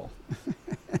cripple.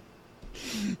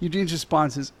 Eugene's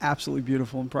response is absolutely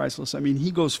beautiful and priceless. I mean,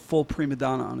 he goes full prima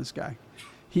donna on this guy.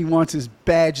 He wants his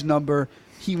badge number.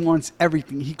 He wants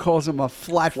everything. He calls him a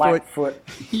flat foot.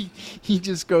 He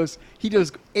just goes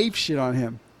ape shit on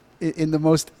him in the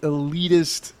most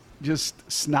elitist,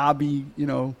 just snobby,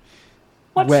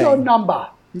 What's way. your number?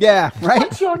 Yeah, right?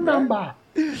 What's your number?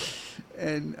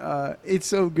 And it's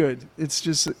so good. It's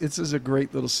just a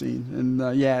great little scene.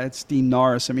 And yeah, it's Dean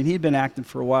Norris. I mean, he'd been acting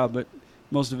for a while, but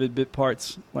most of it bit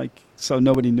parts, so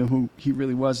nobody knew who he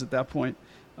really was at that point.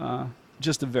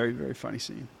 Just a very, very funny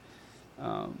scene.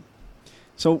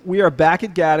 So we are back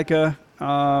at Gattaca,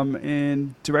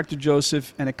 and Director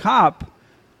Joseph and a cop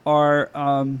are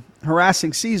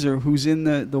harassing Caesar, who's in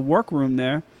the workroom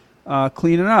there,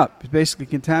 cleaning up. He's basically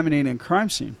contaminating a crime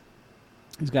scene.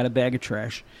 He's got a bag of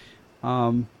trash.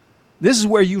 This is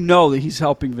where you know that he's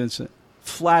helping Vincent,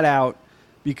 flat out,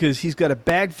 because he's got a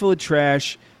bag full of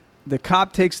trash. The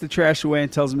cop takes the trash away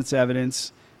and tells him it's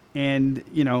evidence, and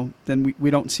then we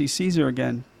don't see Caesar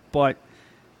again. But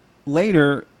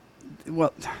later,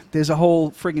 there's a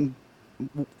whole friggin'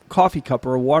 coffee cup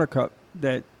or a water cup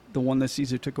that the one that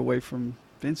Caesar took away from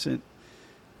Vincent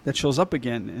that shows up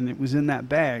again, and it was in that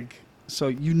bag. So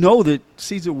you know that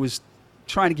Caesar was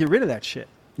trying to get rid of that shit.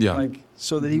 Yeah.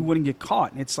 So that he wouldn't get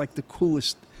caught. And it's like the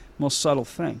coolest, most subtle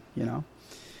thing,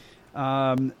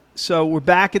 So we're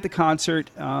back at the concert.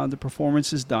 The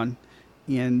performance is done.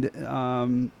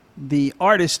 And the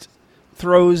artist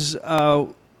throws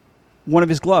one of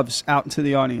his gloves out into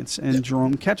the audience, and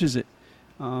Jerome catches it.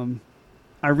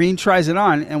 Irene tries it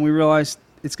on, and we realize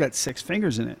it's got 6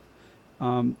 fingers in it.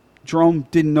 Jerome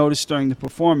didn't notice during the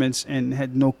performance and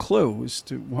had no clue as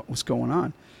to what was going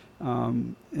on.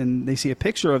 And they see a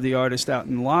picture of the artist out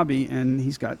in the lobby, and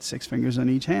he's got 6 fingers on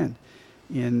each hand.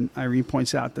 And Irene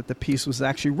points out that the piece was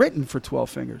actually written for 12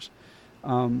 fingers.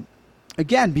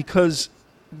 Again, because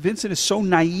Vincent is so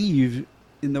naive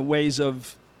in the ways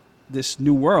of this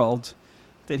new world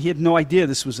that he had no idea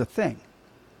this was a thing.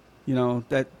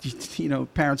 That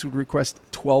parents would request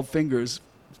 12 fingers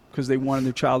because they wanted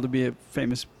their child to be a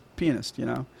famous pianist,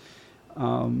 I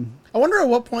wonder at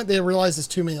what point they realized it's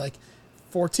too many,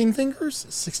 14 fingers,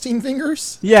 16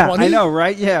 fingers. Yeah, 20? I know,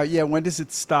 right? Yeah. When does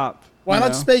it stop? Why not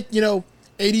just make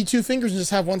 82 fingers and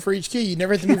just have one for each key? You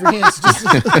never have to move your hands.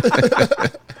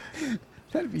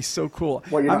 That'd be so cool.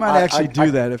 Well, I might actually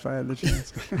do that if I had the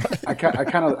chance. I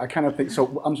kind of think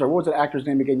so. I'm sorry. What was the actor's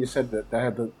name again? You said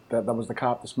that was the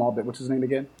cop, the small bit. What's his name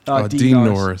again? Dean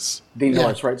Norris. Dean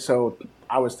Norris, right? So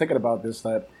I was thinking about this.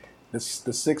 That the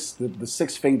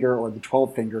 6 finger or the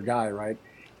 12 finger guy, right,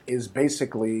 is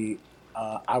basically.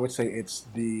 I would say it's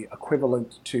the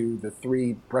equivalent to the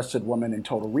 3-breasted woman in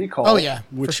Total Recall. Oh yeah,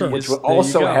 for sure. Which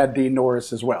also had Dean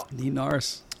Norris as well. Dean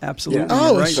Norris, absolutely.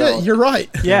 Oh right. shit, you're right.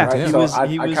 Yeah, Right? he So was I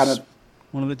kind of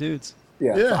one of the dudes.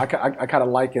 Yeah, Yeah. So I kind of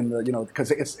like in the,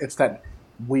 because it's that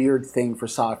weird thing for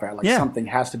sci-fi. Like something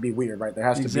has to be weird, right? There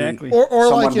has Exactly. to be Or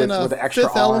someone like in with an extra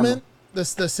Fifth arm. Element, the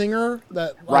singer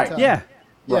that Right. Yeah.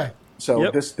 Right. So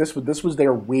Yep. this was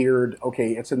their weird.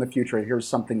 Okay, it's in the future. Here's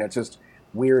something that's just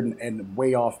weird and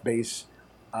way off base.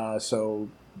 So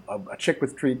a chick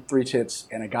with three tits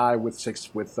and a guy with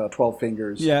 12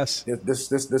 fingers. Yes.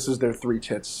 This is their three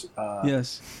tits.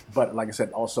 Yes. But like I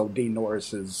said, also Dean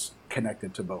Norris is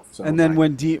connected to both. So And then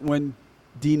when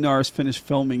Dean Norris finished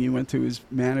filming, he went to his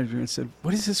manager and said,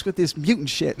 "What is this with this mutant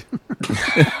shit?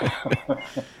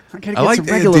 I gotta get like some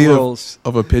the regular idea roles."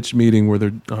 of a pitch meeting where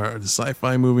they're the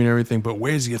sci-fi movie and everything, but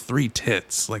where's your three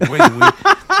tits? Like, where do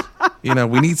we,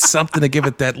 we need something to give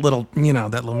it that little,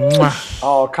 that little. Mwah.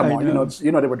 Oh, come on! know.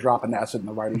 They were dropping acid in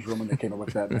the writers' room when they came up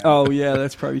with that. Man. Oh yeah,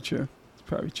 that's probably true. It's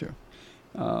probably true.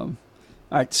 All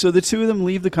right, so the two of them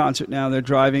leave the concert now. They're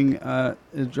driving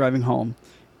home,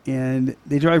 and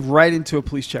they drive right into a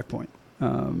police checkpoint.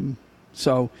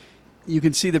 So you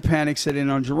can see the panic set in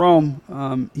on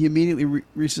Jerome. He immediately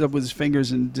reaches up with his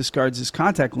fingers and discards his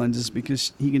contact lenses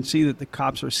because he can see that the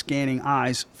cops are scanning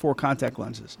eyes for contact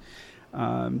lenses.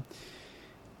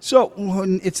 So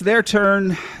when it's their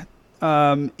turn,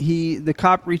 the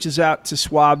cop reaches out to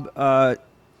swab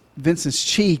Vincent's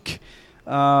cheek,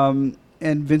 and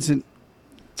Vincent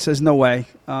says, "No way.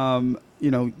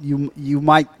 You're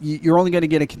only going to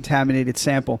get a contaminated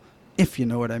sample, if you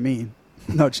know what I mean."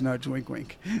 Nudge, nudge, wink,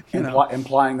 wink.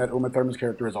 Implying that Uma Thurman's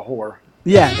character is a whore.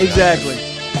 Yeah, exactly.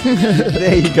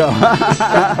 There you go.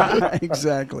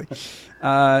 Exactly.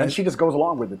 And she just goes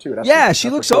along with it too. She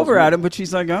looks over at him, but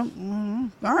she's like, "Oh,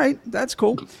 all right, that's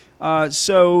cool."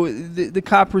 So the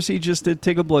cop proceeds just to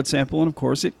take a blood sample, and of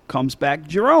course, it comes back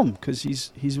Jerome because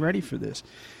he's ready for this.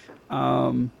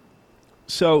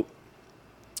 So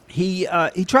he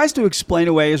tries to explain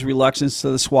away his reluctance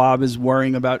to the swab, is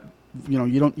worrying about. You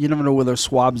never know where their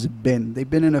swabs have been. They've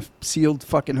been in a sealed,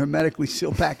 fucking hermetically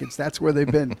sealed package. That's where they've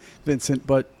been, Vincent.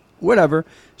 But whatever.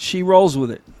 She rolls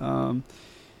with it.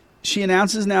 She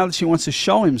announces now that she wants to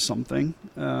show him something.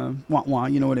 Wah, wah,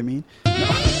 you know what I mean? No.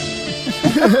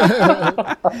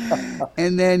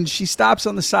 And then she stops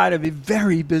on the side of a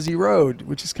very busy road,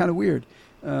 which is kind of weird.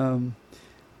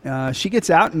 She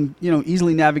gets out and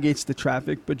easily navigates the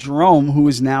traffic, but Jerome, who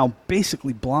is now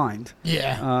basically blind,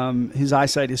 his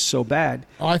eyesight is so bad.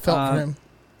 Oh, I felt for him.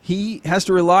 He has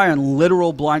to rely on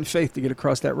literal blind faith to get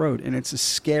across that road, and it's a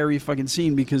scary fucking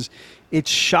scene because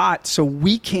it's shot so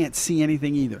we can't see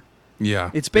anything either.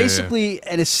 Yeah, it's basically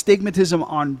an astigmatism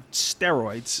on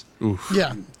steroids. Oof.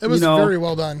 Yeah, it was very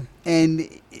well done. And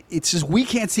it's just we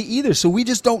can't see either, so we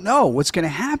just don't know what's going to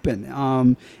happen.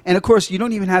 And of course, you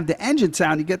don't even have the engine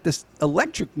sound; you get this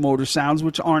electric motor sounds,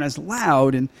 which aren't as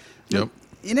loud. And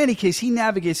in any case, he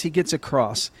navigates; he gets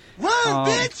across. Run,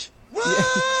 bitch!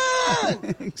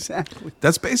 Run! Exactly.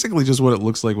 That's basically just what it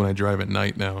looks like when I drive at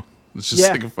night now. It's just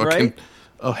like a fucking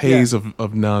a haze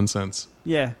of nonsense.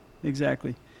 Yeah,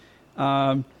 exactly.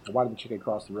 Why did the chicken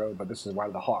cross the road? But this is why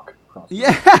the hawk crossed the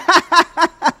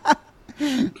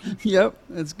road. Yep,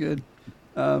 that's good.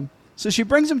 So she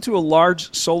brings him to a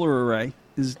large solar array,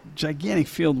 this gigantic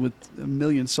field with 1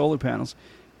 million solar panels,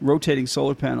 rotating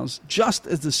solar panels, just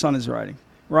as the sun is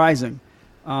rising.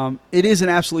 It is an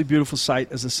absolutely beautiful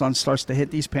sight as the sun starts to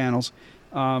hit these panels.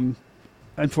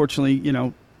 Unfortunately,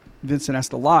 Vincent has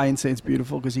to lie and say it's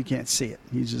beautiful because he can't see it.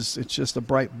 It's just a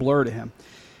bright blur to him.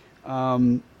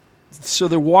 So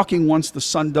they're walking once the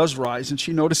sun does rise, and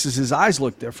she notices his eyes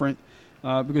look different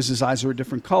because his eyes are a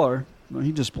different color. Well,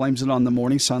 he just blames it on the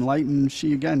morning sunlight, and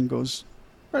she again goes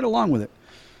right along with it.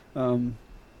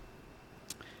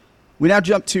 We now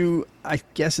jump to, I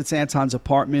guess it's Anton's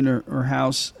apartment or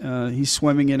house. He's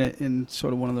swimming in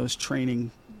sort of one of those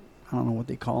training, I don't know what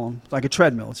they call them, like a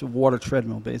treadmill. It's a water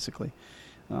treadmill, basically.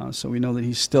 So we know that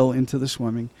he's still into the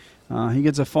swimming. He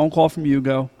gets a phone call from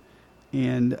Hugo,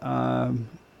 and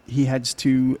he heads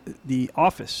to the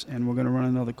office, and we're going to run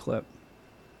another clip.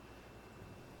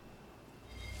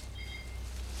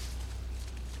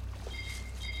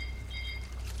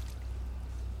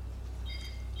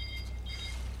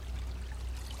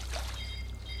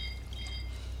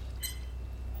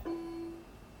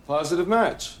 Positive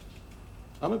match.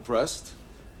 I'm impressed.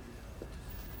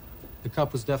 The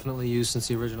cup was definitely used since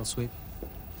the original sweep.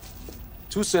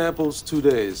 2 samples, 2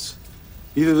 days.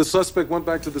 Either the suspect went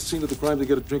back to the scene of the crime to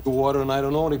get a drink of water, and I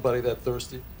don't know anybody that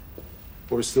thirsty,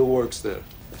 or he still works there.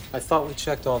 I thought we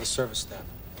checked all the service staff.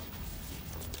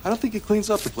 I don't think he cleans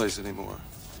up the place anymore.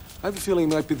 I have a feeling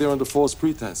he might be there under false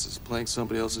pretenses, playing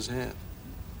somebody else's hand.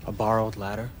 A borrowed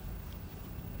ladder?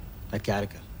 At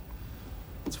Gattaca.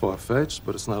 It's far-fetched,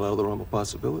 but it's not out of the realm of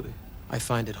possibility. I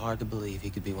find it hard to believe he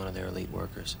could be one of their elite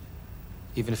workers.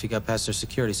 Even if he got past their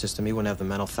security system, he wouldn't have the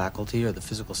mental faculty or the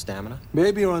physical stamina.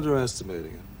 Maybe you're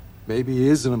underestimating him. Maybe he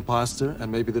is an imposter,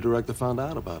 and maybe the director found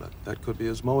out about it. That could be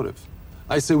his motive.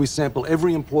 I say we sample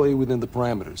every employee within the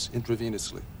parameters,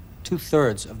 intravenously.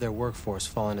 2/3 of their workforce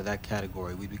fall into that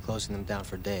category. We'd be closing them down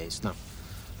for days. No,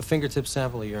 a fingertip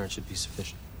sample of urine should be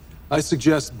sufficient. I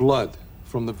suggest blood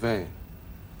from the vein.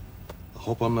 I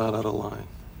hope I'm not out of line.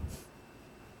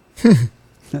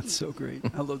 That's so great.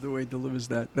 I love the way he delivers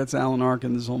that. That's Alan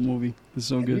Arkin, this whole movie. It's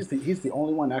so And good. he's the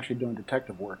only one actually doing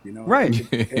detective work, you know. Right.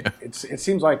 It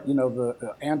seems like, you know,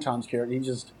 the Anton's character,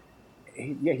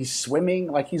 he's swimming.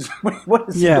 Like what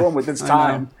is he doing with his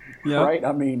time? Yep. Right?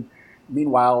 I mean,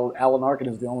 meanwhile, Alan Arkin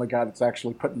is the only guy that's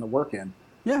actually putting the work in.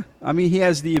 Yeah. I mean, he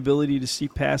has the ability to see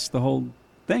past the whole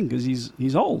thing because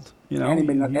he's old, you know. And he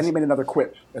made another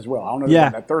quip as well. I don't know if Yeah.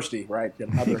 that thirsty, right?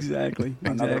 Another, Exactly.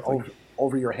 Another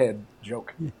over your head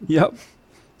joke. Yep.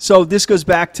 So this goes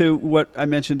back to what I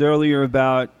mentioned earlier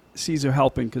about Caesar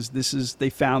helping, because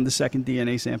they found the second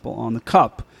DNA sample on the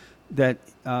cup that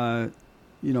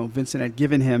Vincent had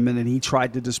given him, and then he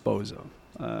tried to dispose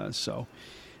of. So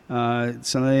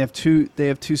they have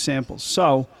two samples.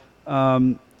 So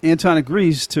Anton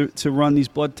agrees to run these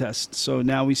blood tests. So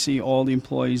now we see all the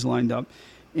employees lined up.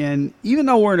 And even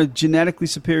though we're in a genetically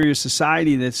superior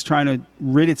society that's trying to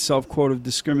rid itself, quote, of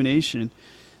discrimination,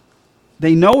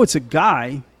 they know it's a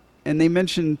guy, and they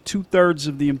mention 2/3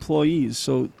 of the employees.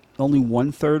 So only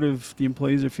 1/3 of the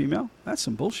employees are female? That's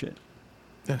some bullshit.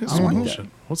 That is I don't like bullshit.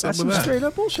 that. What's That's up with some that? straight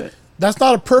up bullshit. That's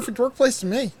not a perfect workplace to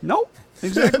me. Nope.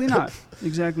 Exactly not.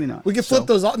 Exactly not. We can flip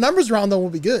those numbers around, though, we'll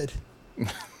be good.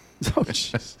 Oh,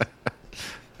 jeez.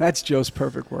 That's Joe's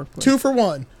perfect workplace. 2 for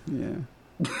 1.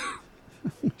 Yeah.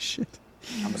 Shit.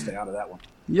 I'm going to stay out of that one.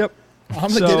 Yep.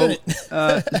 I'm going to get in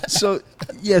it. So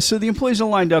the employees are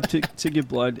lined up to give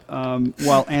blood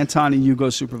while Anton and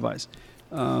Hugo supervise.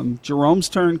 Jerome's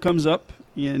turn comes up,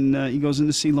 and he goes in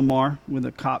to see Lamar with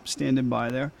a cop standing by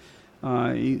there.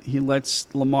 He lets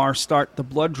Lamar start the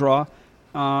blood draw,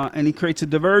 and he creates a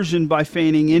diversion by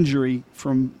feigning injury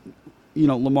from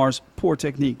Lamar's poor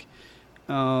technique.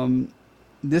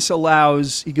 This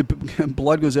allows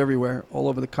blood goes everywhere, all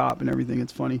over the cop and everything.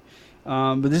 It's funny,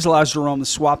 but this allows Jerome to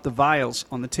swap the vials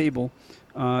on the table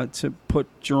to put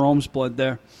Jerome's blood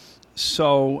there.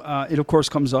 So it of course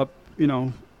comes up,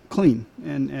 clean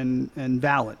and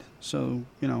valid. So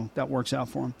that works out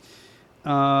for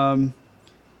him.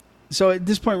 So at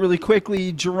this point, really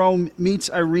quickly, Jerome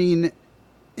meets Irene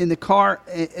in the car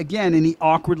again, and he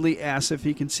awkwardly asks if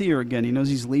he can see her again. He knows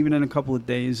he's leaving in a couple of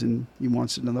days, and he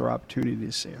wants another opportunity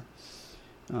to see her.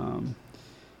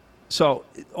 So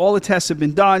all the tests have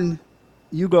been done.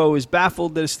 Hugo is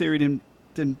baffled that his theory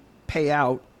didn't pay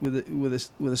out with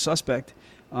a suspect,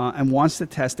 and wants to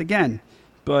test again.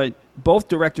 But both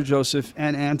Director Joseph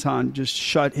and Anton just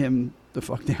shut him the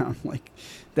fuck down. Like,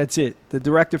 that's it. The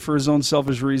director for his own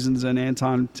selfish reasons, and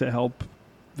Anton to help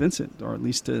Vincent, or at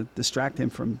least to distract him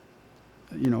from,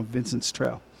 Vincent's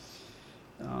trail.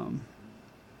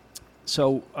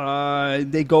 So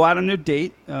they go out on their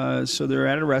date. So they're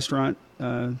at a restaurant.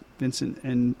 Vincent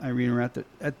and Irene are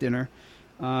at dinner.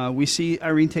 We see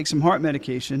Irene take some heart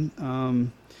medication,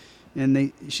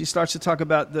 and she starts to talk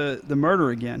about the murder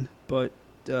again. But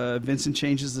Vincent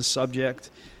changes the subject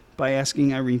by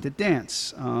asking Irene to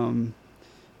dance.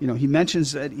 He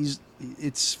mentions that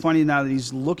it's funny now that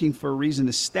he's looking for a reason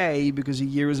to stay because a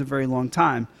year is a very long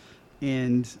time.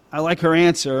 And I like her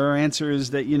answer. Her answer is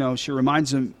that, she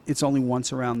reminds him it's only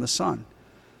once around the sun,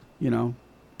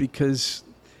 because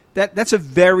that's a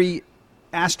very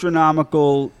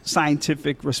astronomical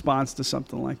scientific response to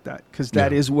something like that, because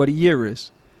that is what a year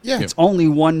is. Yeah. It's only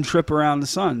one trip around the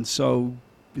sun, so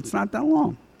it's not that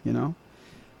long,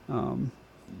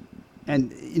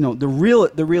 And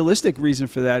the realistic reason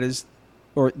for that is,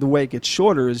 or the way it gets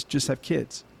shorter, is just have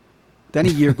kids. Then a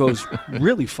year goes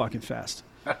really fucking fast,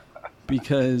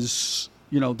 because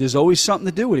there's always something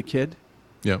to do with a kid.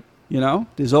 Yep.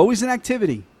 There's always an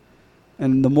activity,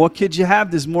 and the more kids you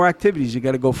have, there's more activities. You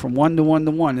got to go from one to one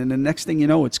to one, and the next thing you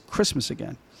know, it's Christmas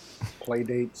again. Play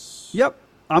dates. Yep.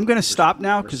 I'm going to stop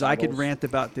now because I could rant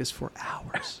about this for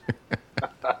hours.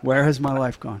 Where has my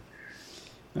life gone?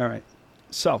 All right.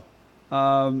 So.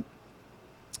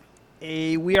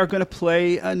 We are going to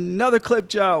play another clip,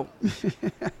 Joe.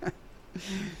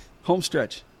 Home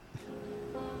stretch.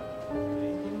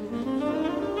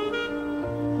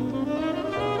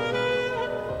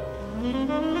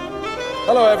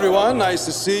 Hello, everyone. Nice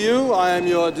to see you. I am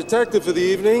your detective for the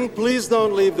evening. Please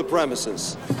don't leave the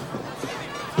premises.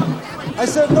 I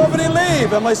said nobody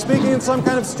leave. Am I speaking in some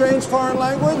kind of strange foreign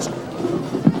language?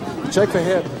 Check for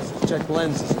hairpins, check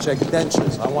lenses, check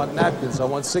dentures. I want napkins, I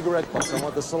want cigarette butts, I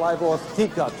want the saliva off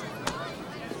teacups.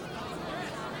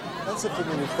 That's a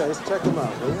thing in your face. Check them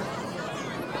out, will you?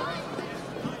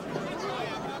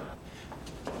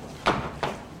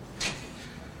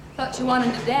 Thought you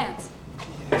wanted to dance.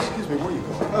 Excuse me, where are you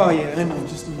going? Oh, yeah, I know.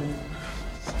 Just a minute.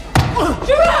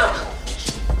 Jerome!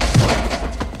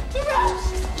 Jerome!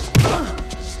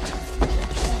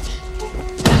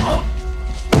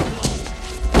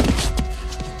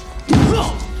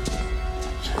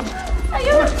 Are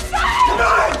you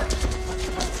insane?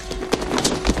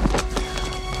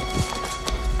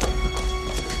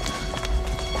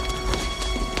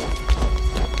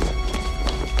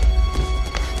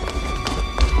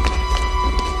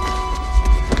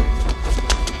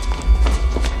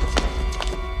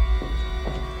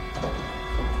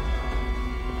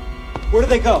 Where do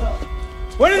they go?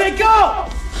 Where do they go?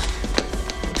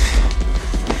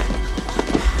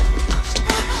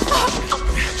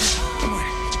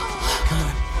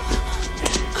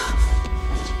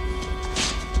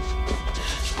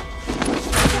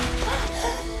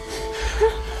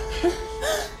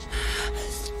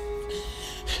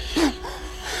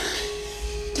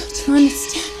 Don't you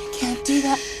understand? I can't do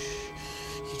that.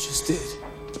 You just did.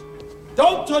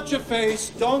 Don't touch your face,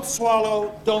 don't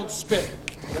swallow, don't spit.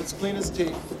 Let's clean his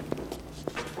teeth.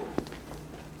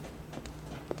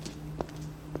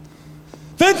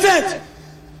 Vincent!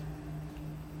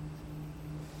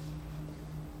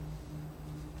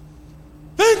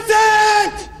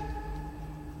 Vincent!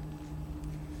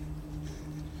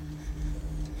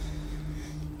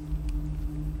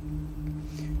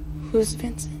 Who's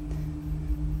Vincent?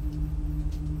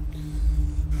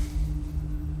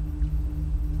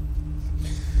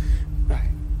 Right.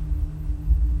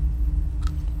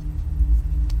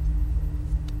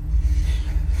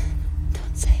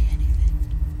 Don't say anything.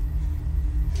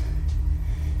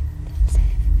 Don't say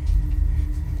anything.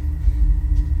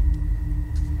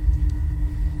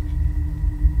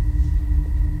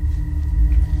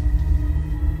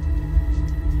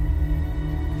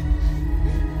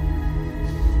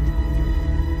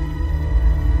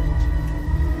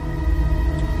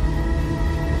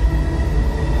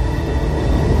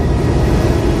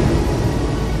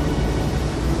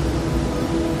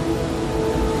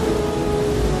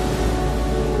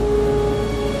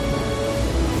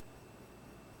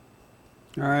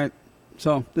 All right.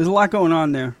 So there's a lot going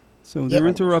on there. So they're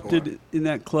interrupted in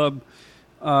that club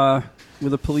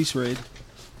with a police raid.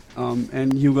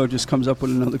 And Hugo just comes up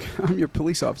with another, I'm your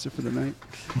police officer for the night.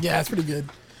 Yeah, it's pretty good.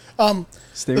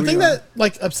 Stay The where thing you are. that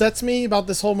like upsets me about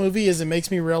this whole movie is it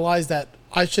makes me realize that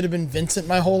I should have been Vincent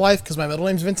my whole life because my middle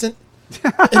name's Vincent,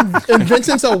 and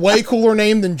Vincent's a way cooler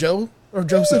name than Joe or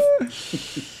Joseph.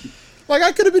 Like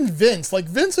I could have been Vince. Like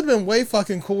Vince would have been way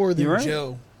fucking cooler than You're right.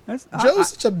 Joe. That's, Joe's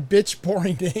such a bitch,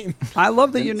 boring name. I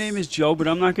love that your name is Joe, but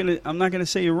I'm not gonna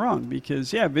say you're wrong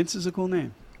because Vince is a cool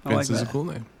name. I Vince like is that. a cool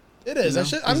name. It is. You I know,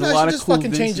 should there's a lot of just cool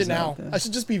fucking change it Vinces now. out there. I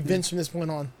should just be Vince from this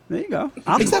point on. There you go.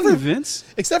 I'm Except calling for- you Vince.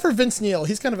 Except for Vince Neil.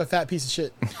 He's kind of a fat piece of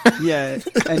shit. Yeah,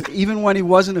 and even when he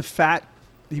wasn't a fat,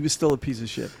 he was still a piece of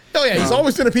shit. Oh yeah, he's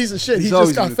always been a piece of shit. He He's just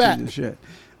always got been a fat. piece of shit.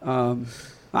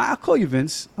 I'll call you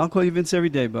Vince. I'll call you Vince every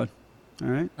day, bud. All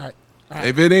right. All right.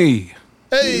 Hey, Vinny.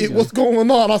 Hey, what's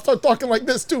going on? I'll start talking like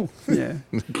this too. Yeah.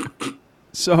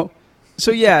 So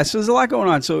there's a lot going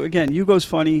on. So again, Hugo's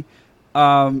funny.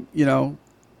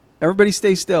 Everybody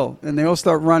stay still, and they all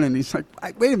start running. He's like,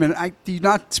 "Wait a minute, do you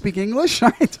not speak English? I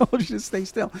told you to stay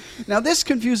still." Now this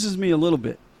confuses me a little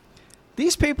bit.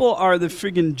 These people are the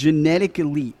friggin' genetic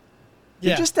elite.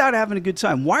 They're Yeah. just out having a good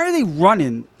time. Why are they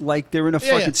running like they're in a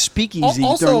Yeah, fucking yeah. speakeasy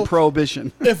Also, during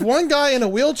Prohibition? If one guy in a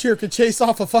wheelchair could chase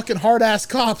off a fucking hard ass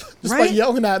cop just by Right?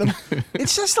 yelling at him,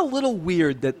 It's just a little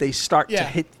weird that they start Yeah.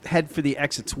 to head for the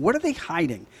exits. What are they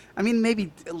hiding? I mean,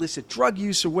 maybe illicit drug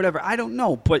use or whatever. I don't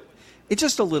know, but it's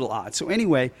just a little odd. So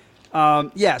anyway,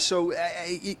 so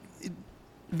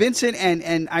Vincent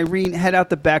and Irene head out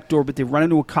the back door, but they run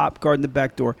into a cop guarding the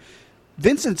back door.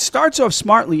 Vincent starts off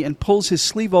smartly and pulls his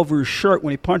sleeve over his shirt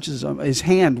when he punches him, his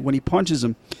hand when he punches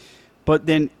him. But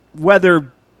then,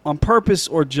 whether on purpose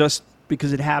or just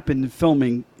because it happened in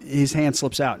filming, his hand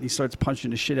slips out and he starts punching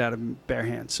the shit out of him bare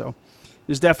hands. So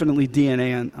there's definitely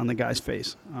DNA on the guy's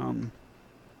face.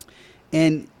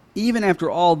 And even after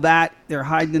all that, they're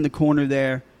hiding in the corner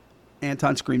there.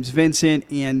 Anton screams Vincent,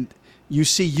 and you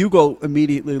see Hugo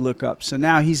immediately look up. So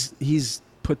now he's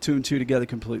put two and two together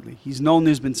completely. He's known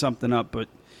there's been something up, but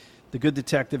the good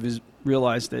detective has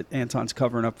realized that Anton's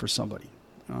covering up for somebody.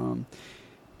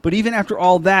 But even after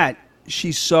all that,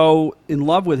 she's so in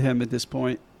love with him at this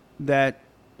point that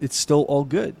it's still all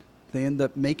good. They end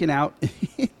up making out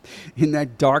in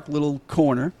that dark little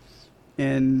corner,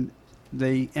 and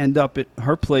they end up at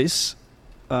her place.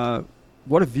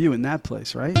 What a view in that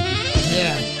place, right?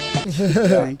 Yeah.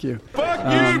 Thank you. Fuck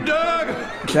you,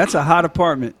 Doug! That's a hot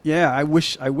apartment. Yeah, I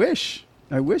wish,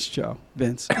 Joe,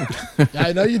 Vince. Yeah,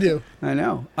 I know you do. I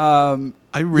know.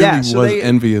 I really yeah, was so they-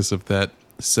 envious of that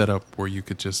setup where you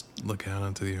could just look out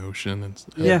onto the ocean and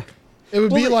stuff. Yeah. It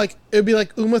would be like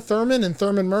Uma Thurman and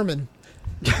Thurman Merman.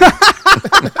 Fuck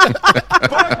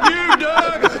you,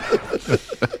 Doug!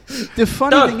 The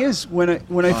funny thing is, when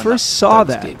I first saw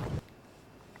that,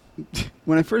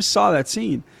 when I first saw that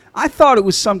scene, I thought it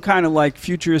was some kind of like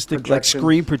futuristic like Projection.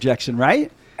 screen projection,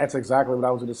 right? That's exactly what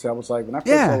I was going to say. I was like, when I first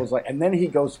Yeah. saw it, I was like, and then when he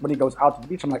goes out to the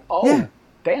beach, I'm like, oh, Yeah.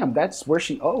 damn, that's where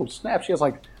snap. She has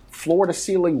like floor to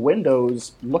ceiling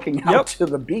windows looking out Yep. to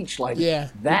the beach. Like, Yeah.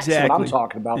 that's what Exactly. I'm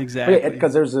talking about. Exactly.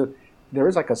 Because there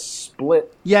is like a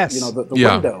split, Yes. the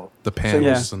Yeah, window. the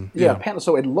panels So, and panels.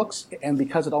 So it looks, and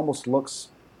because it almost looks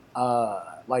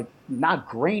like not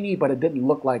grainy, but it didn't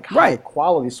look like high Right.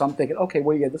 quality. So I'm thinking, okay,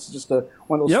 well, yeah, this is just one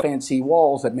of those Yep. fancy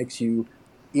walls that makes you,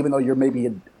 even though you're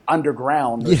maybe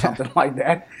underground or Yeah. something like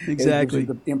that, Exactly. it gives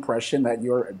you the impression that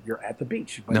you're at the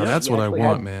beach. But No, you that's what I actually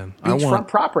want, have man. I Beachfront want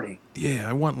property. Yeah,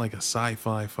 I want like a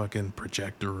sci-fi fucking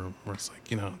projector room where it's like,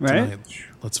 Right? tonight,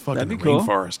 let's fucking That'd be cool.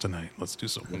 rainforest tonight. Let's do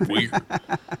something weird.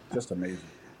 Just amazing.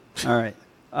 All right.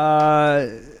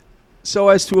 So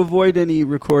as to avoid any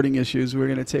recording issues, we're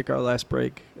going to take our last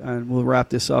break, and we'll wrap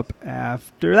this up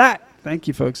after that. Thank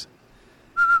you, folks.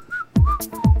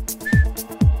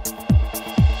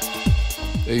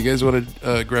 Hey, you guys want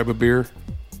to grab a beer?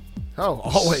 Oh,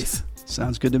 always.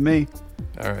 Sounds good to me.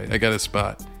 All right, I got a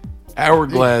spot.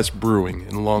 Hourglass Brewing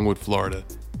in Longwood, Florida.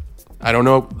 I don't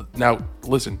know. Now,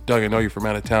 listen, Doug, I know you're from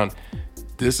out of town.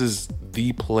 This is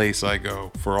the place I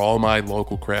go for all my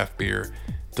local craft beer.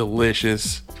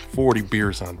 Delicious, 40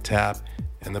 beers on tap.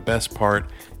 And the best part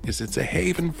is it's a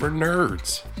haven for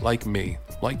nerds like me,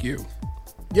 like you.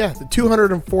 Yeah, the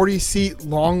 240-seat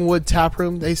Longwood tap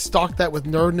room. They stock that with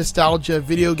nerd nostalgia,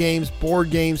 video games, board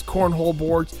games, cornhole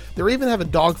boards. They even have a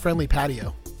dog-friendly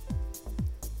patio.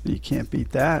 You can't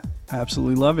beat that. I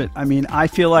absolutely love it. I mean, I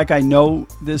feel like I know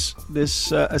this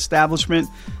establishment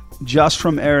just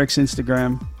from Eric's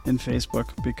Instagram and Facebook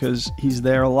because he's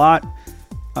there a lot.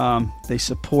 They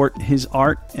support his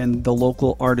art and the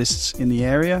local artists in the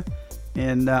area.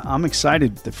 And I'm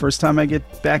excited. The first time I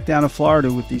get back down to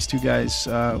Florida with these two guys,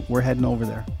 we're heading over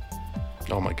there.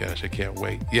 Oh my gosh, I can't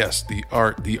wait. Yes, the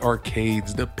art, the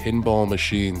arcades, the pinball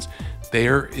machines.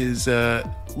 There is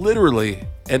literally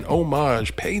an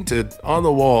homage painted on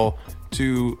the wall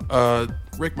to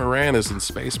Rick Moranis and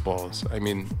Spaceballs. I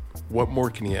mean, what more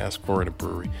can you ask for in a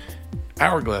brewery?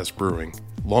 Hourglass Brewing,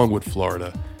 Longwood,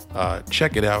 Florida.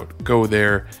 Check it out. Go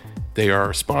there. They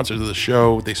are sponsors of the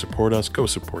show. They support us. Go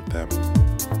support them.